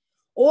slide.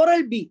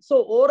 Oral-B.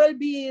 So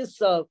Oral-B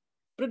is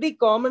pretty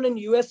common in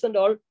US and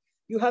all.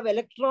 You have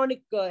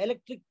electric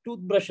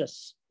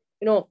toothbrushes.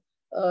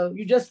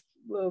 You just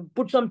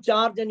put some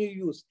charge and you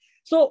use.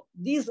 So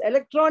these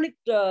electric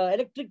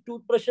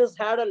toothbrushes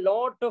had a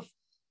lot of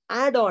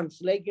add-ons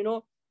like,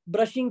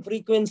 brushing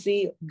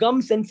frequency,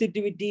 gum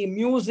sensitivity,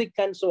 music,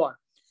 and so on.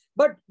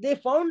 But they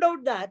found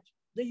out that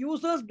the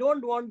users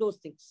don't want those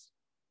things.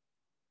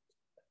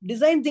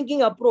 Design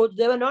thinking approach,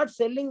 they were not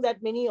selling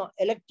that many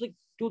electric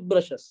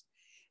toothbrushes.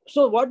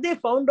 So what they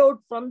found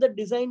out from the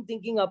design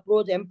thinking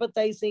approach,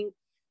 empathizing,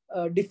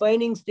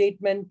 defining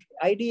statement,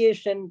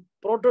 ideation,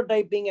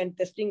 prototyping, and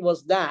testing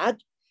was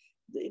that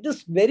it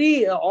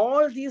is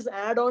all these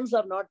add-ons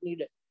are not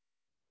needed.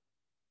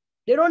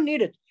 They don't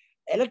need it.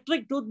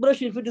 Electric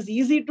toothbrush, if it is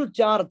easy to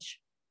charge,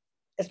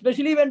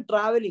 especially when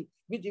traveling,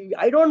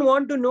 I don't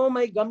want to know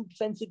my gum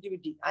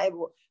sensitivity.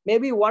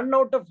 Maybe 1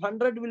 out of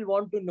 100 will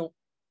want to know.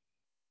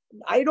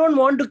 I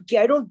don't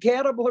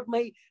care about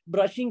my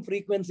brushing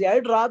frequency.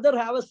 I'd rather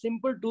have a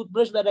simple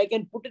toothbrush that I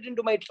can put it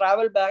into my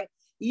travel bag.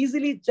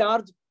 easily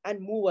charge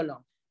and move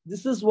along.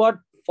 This is what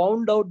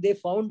they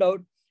found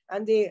out,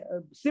 and they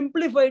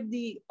simplified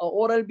the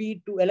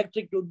Oral-B to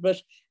electric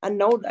toothbrush. And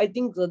now I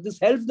think this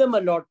helps them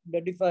a lot.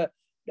 That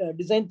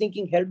design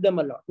thinking helped them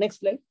a lot. Next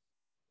slide.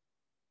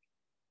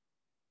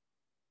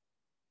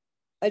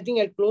 I think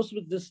I'll close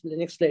with this.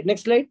 Next slide.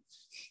 Next slide.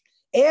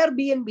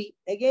 Airbnb.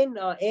 Again,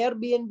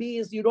 Airbnb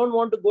is, you don't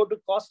want to go to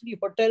costly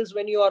hotels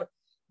when you are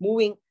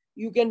moving.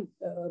 You can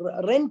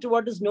rent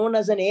what is known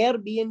as an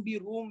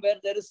Airbnb room, where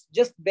there is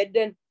just bed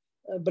and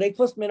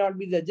breakfast may not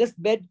be there,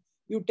 just bed.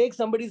 You take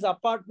somebody's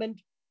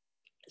apartment,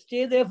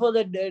 stay there for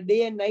the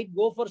day and night,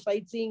 go for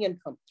sightseeing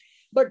and come.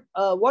 But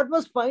what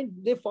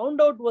they found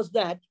out was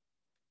that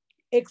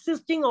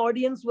existing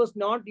audience was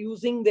not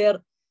using their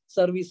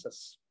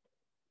services.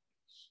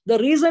 The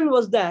reason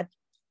was that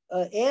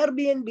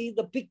Airbnb,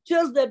 the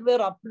pictures that were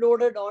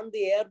uploaded on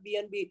the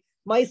Airbnb,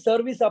 my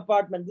service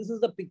apartment, this is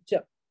the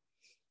picture.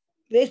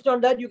 Based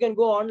on that, you can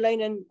go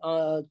online and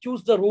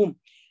choose the room.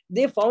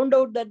 They found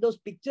out that those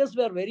pictures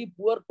were very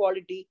poor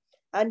quality.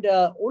 And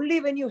only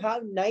when you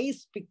have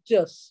nice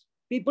pictures,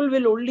 people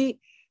will only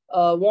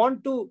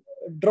want to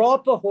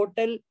drop a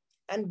hotel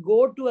and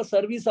go to a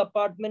service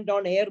apartment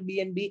on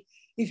Airbnb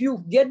if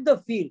you get the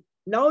feel.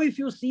 Now, if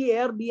you see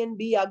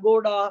Airbnb,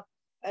 Agoda,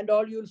 and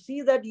all, you'll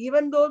see that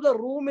even though the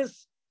room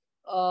is,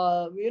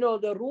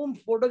 the room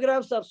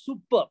photographs are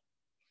superb.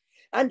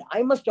 And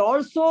I must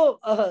also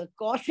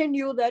caution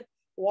you that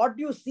what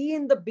you see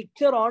in the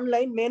picture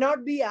online may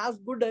not be as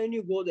good when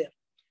you go there.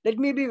 Let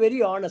me be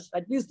very honest.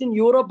 At least in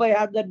Europe, I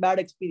had that bad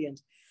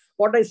experience.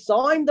 What I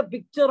saw in the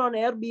picture on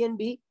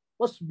Airbnb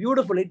was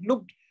beautiful. It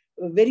looked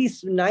very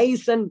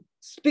nice and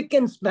spick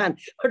and span.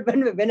 But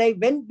when I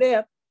went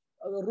there,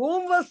 the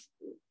room was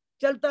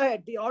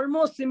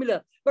almost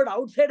similar, but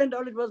outside and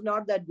all, it was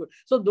not that good.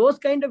 So those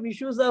kind of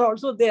issues are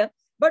also there.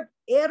 But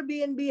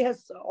Airbnb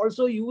has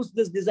also used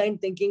this design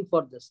thinking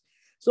for this.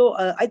 So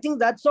I think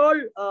that's all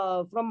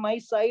from my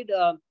side.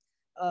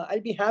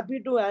 I'll be happy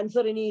to answer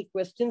any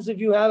questions if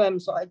you have.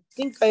 I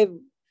think I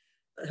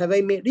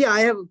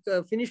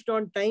have finished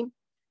on time.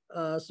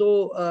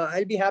 So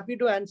I'll be happy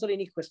to answer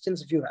any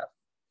questions if you have.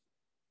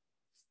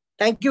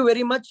 Thank you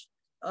very much.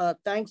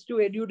 Thanks to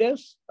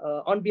Edudevs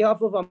on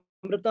behalf of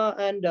Amrita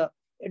and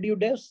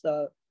Edudevs.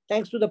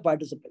 Thanks to the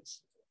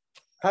participants.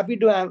 Happy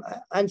to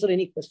answer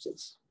any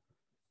questions.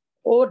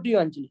 Over to you,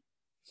 Anjali.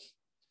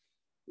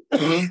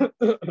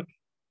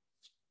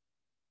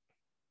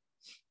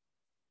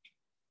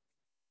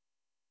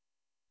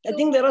 I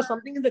think there was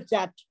something in the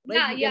chat.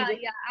 Right? Yeah.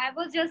 I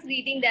was just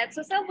reading that.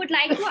 So, sir, would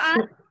like to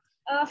ask,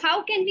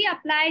 how can we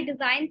apply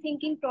design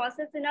thinking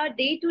process in our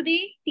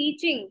day-to-day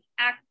teaching?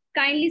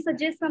 Kindly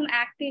suggest some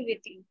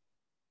activity.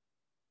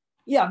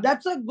 Yeah,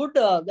 that's a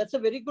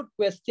very good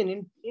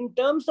question. In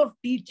terms of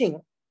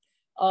teaching,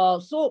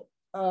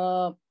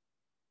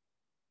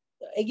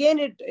 again,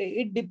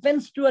 it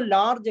depends to a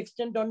large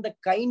extent on the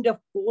kind of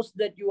course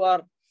that you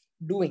are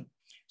doing.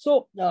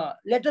 So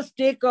let us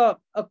take a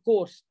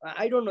course.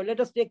 I don't know. Let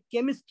us take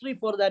chemistry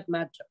for that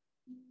matter.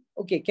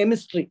 Okay,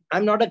 chemistry.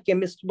 I'm not a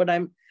chemist, but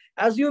I'm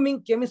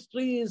assuming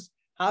chemistry is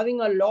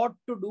having a lot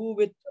to do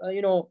with,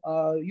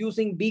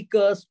 using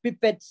beakers,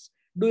 pipettes,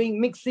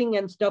 doing mixing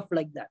and stuff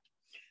like that.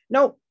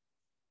 Now,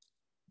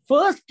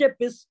 first step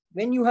is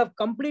when you have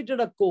completed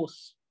a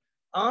course,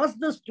 ask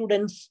the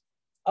students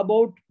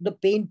about the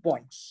pain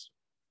points,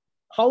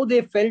 how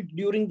they felt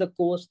during the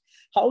course,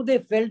 how they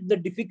felt the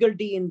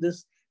difficulty in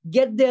this,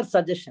 get their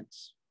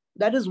suggestions.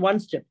 That is one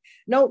step.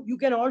 Now, you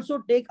can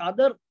also take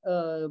other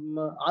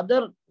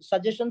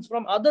suggestions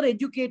from other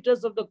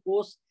educators of the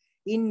course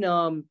in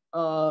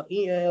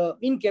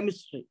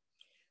chemistry.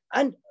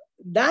 And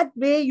that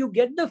way you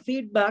get the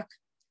feedback,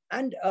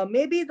 and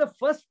maybe the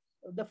first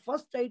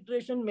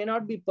iteration may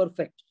not be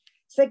perfect.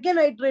 Second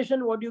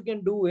iteration, what you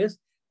can do is,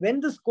 when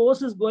this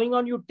course is going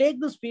on, you take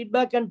this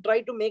feedback and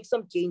try to make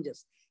some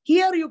changes.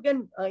 Here you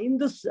can, in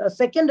this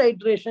second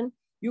iteration,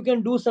 you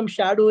can do some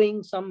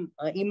shadowing, some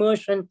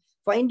immersion,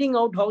 finding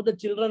out how the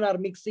children are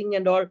mixing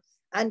and all.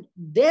 And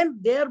then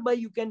thereby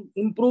you can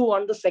improve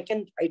on the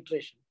second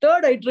iteration.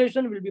 Third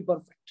iteration will be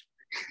perfect.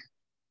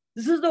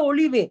 This is the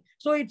only way.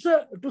 So it's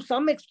to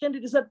some extent,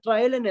 it is a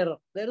trial and error.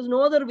 There is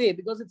no other way,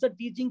 because it's a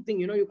teaching thing.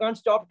 You can't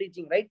stop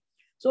teaching, right?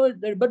 So,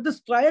 but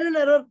this trial and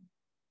error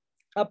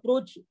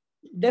approach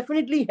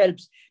definitely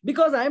helps,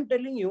 because I am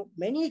telling you,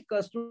 many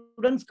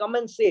students come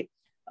and say,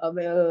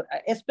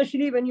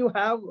 especially when you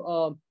have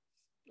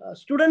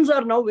students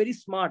are now very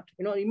smart,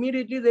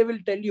 immediately they will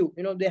tell you,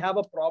 they have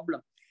a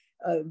problem.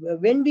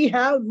 When we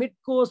have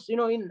mid-course,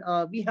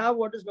 we have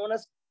what is known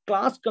as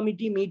class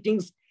committee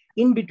meetings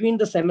in between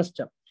the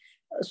semester.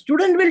 A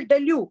student will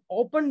tell you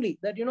openly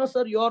that,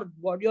 sir, your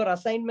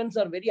assignments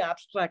are very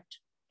abstract.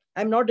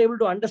 I'm not able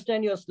to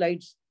understand your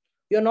slides.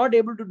 You're not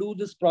able to do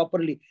this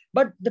properly.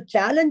 But the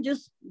challenge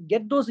is,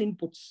 get those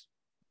inputs.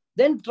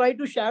 Then try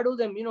to shadow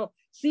them,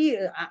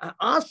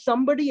 ask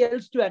somebody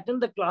else to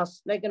attend the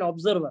class like an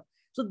observer.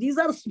 So these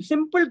are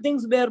simple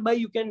things whereby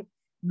you can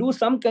do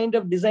some kind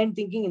of design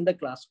thinking in the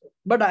classroom.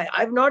 But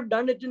I've not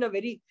done it in a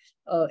very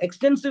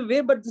extensive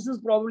way, but this is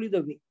probably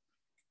the way.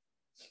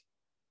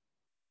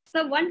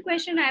 So one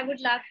question I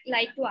would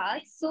like to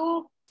ask.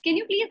 So can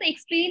you please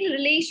explain the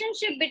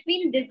relationship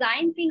between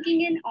design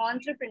thinking and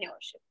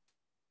entrepreneurship?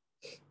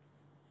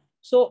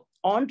 So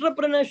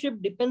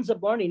entrepreneurship depends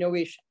upon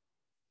innovation.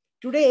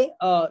 Today,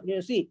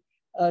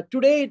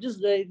 today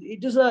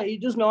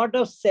it is not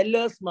a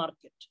seller's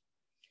market.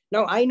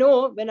 Now, I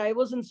know when I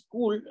was in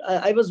school,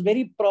 I was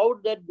very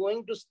proud that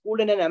going to school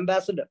in an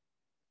ambassador,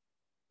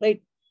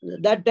 right?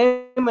 That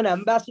time, an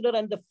ambassador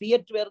and the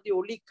Fiat were the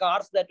only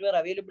cars that were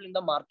available in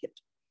the market.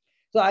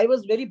 So I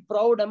was very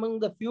proud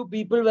among the few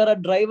people where a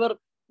driver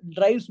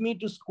drives me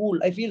to school.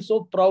 I feel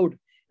so proud.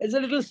 It's a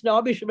little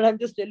snobbish, but I'm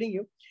just telling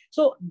you.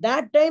 So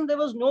that time there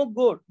was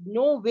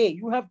no way.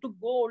 You have to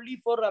go only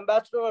for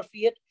ambassador or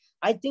Fiat.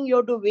 I think you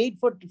have to wait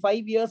for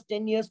 5 years,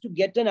 10 years to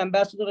get an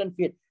ambassador and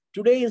Fiat.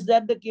 Today, is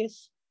that the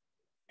case?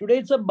 Today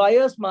it's a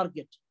buyer's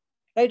market,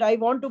 right? I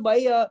want to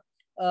buy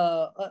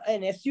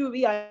an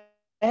SUV. I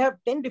have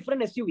 10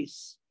 different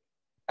SUVs.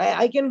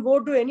 I can go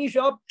to any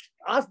shop,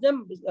 ask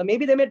them,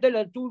 maybe they may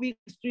tell 2 weeks,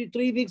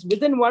 3 weeks,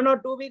 within 1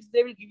 or 2 weeks,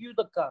 they will give you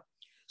the car.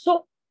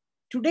 So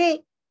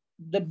today,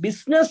 the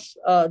business,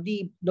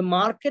 the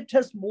market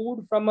has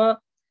moved from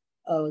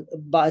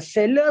a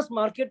seller's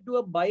market to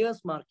a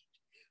buyer's market.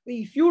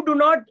 If you do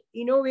not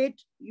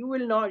innovate, you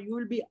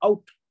will be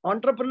out.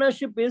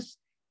 Entrepreneurship is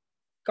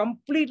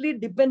completely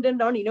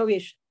dependent on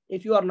innovation.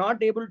 If you are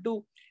not able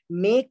to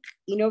make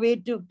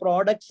innovative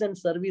products and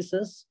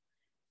services,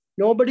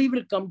 nobody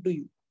will come to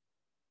you.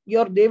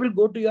 They will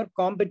go to your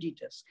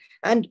competitors.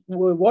 And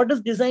what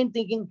is design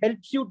thinking?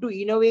 Helps you to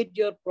innovate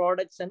your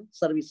products and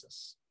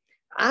services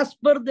as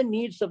per the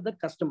needs of the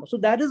customer. So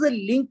that is a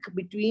link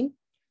between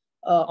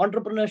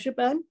entrepreneurship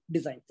and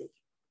design thinking.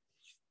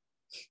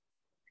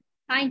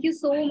 Thank you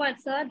so much,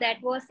 sir.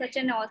 That was such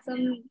an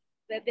awesome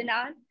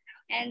webinar.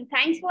 And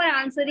thanks for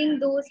answering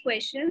those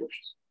questions.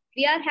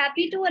 We are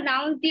happy to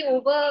announce the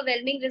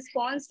overwhelming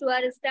response to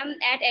our STEM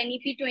at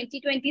NEP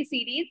 2020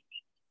 series.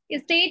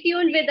 Stay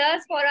tuned with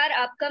us for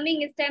our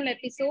upcoming STEM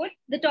episode.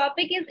 The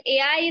topic is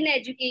AI in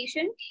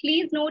education.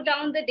 Please note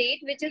down the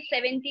date, which is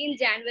 17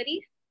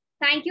 January.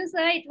 Thank you,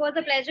 sir. It was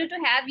a pleasure to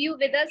have you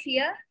with us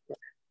here.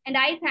 And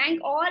I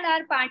thank all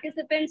our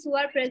participants who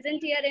are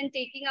present here and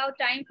taking out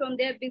time from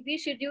their busy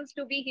schedules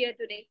to be here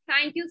today.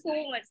 Thank you so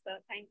much, sir.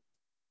 Thank you.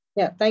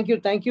 Yeah, thank you.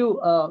 Thank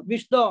you.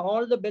 Wish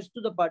all the best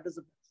to the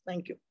participants.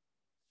 Thank you.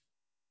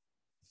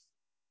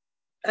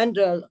 And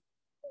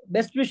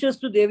best wishes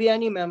to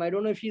Devyani, ma'am. I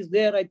don't know if she's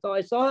there.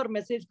 I saw her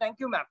message. Thank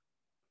you, ma'am.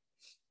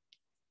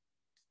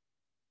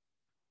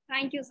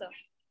 Thank you, sir.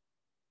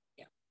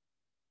 Yeah.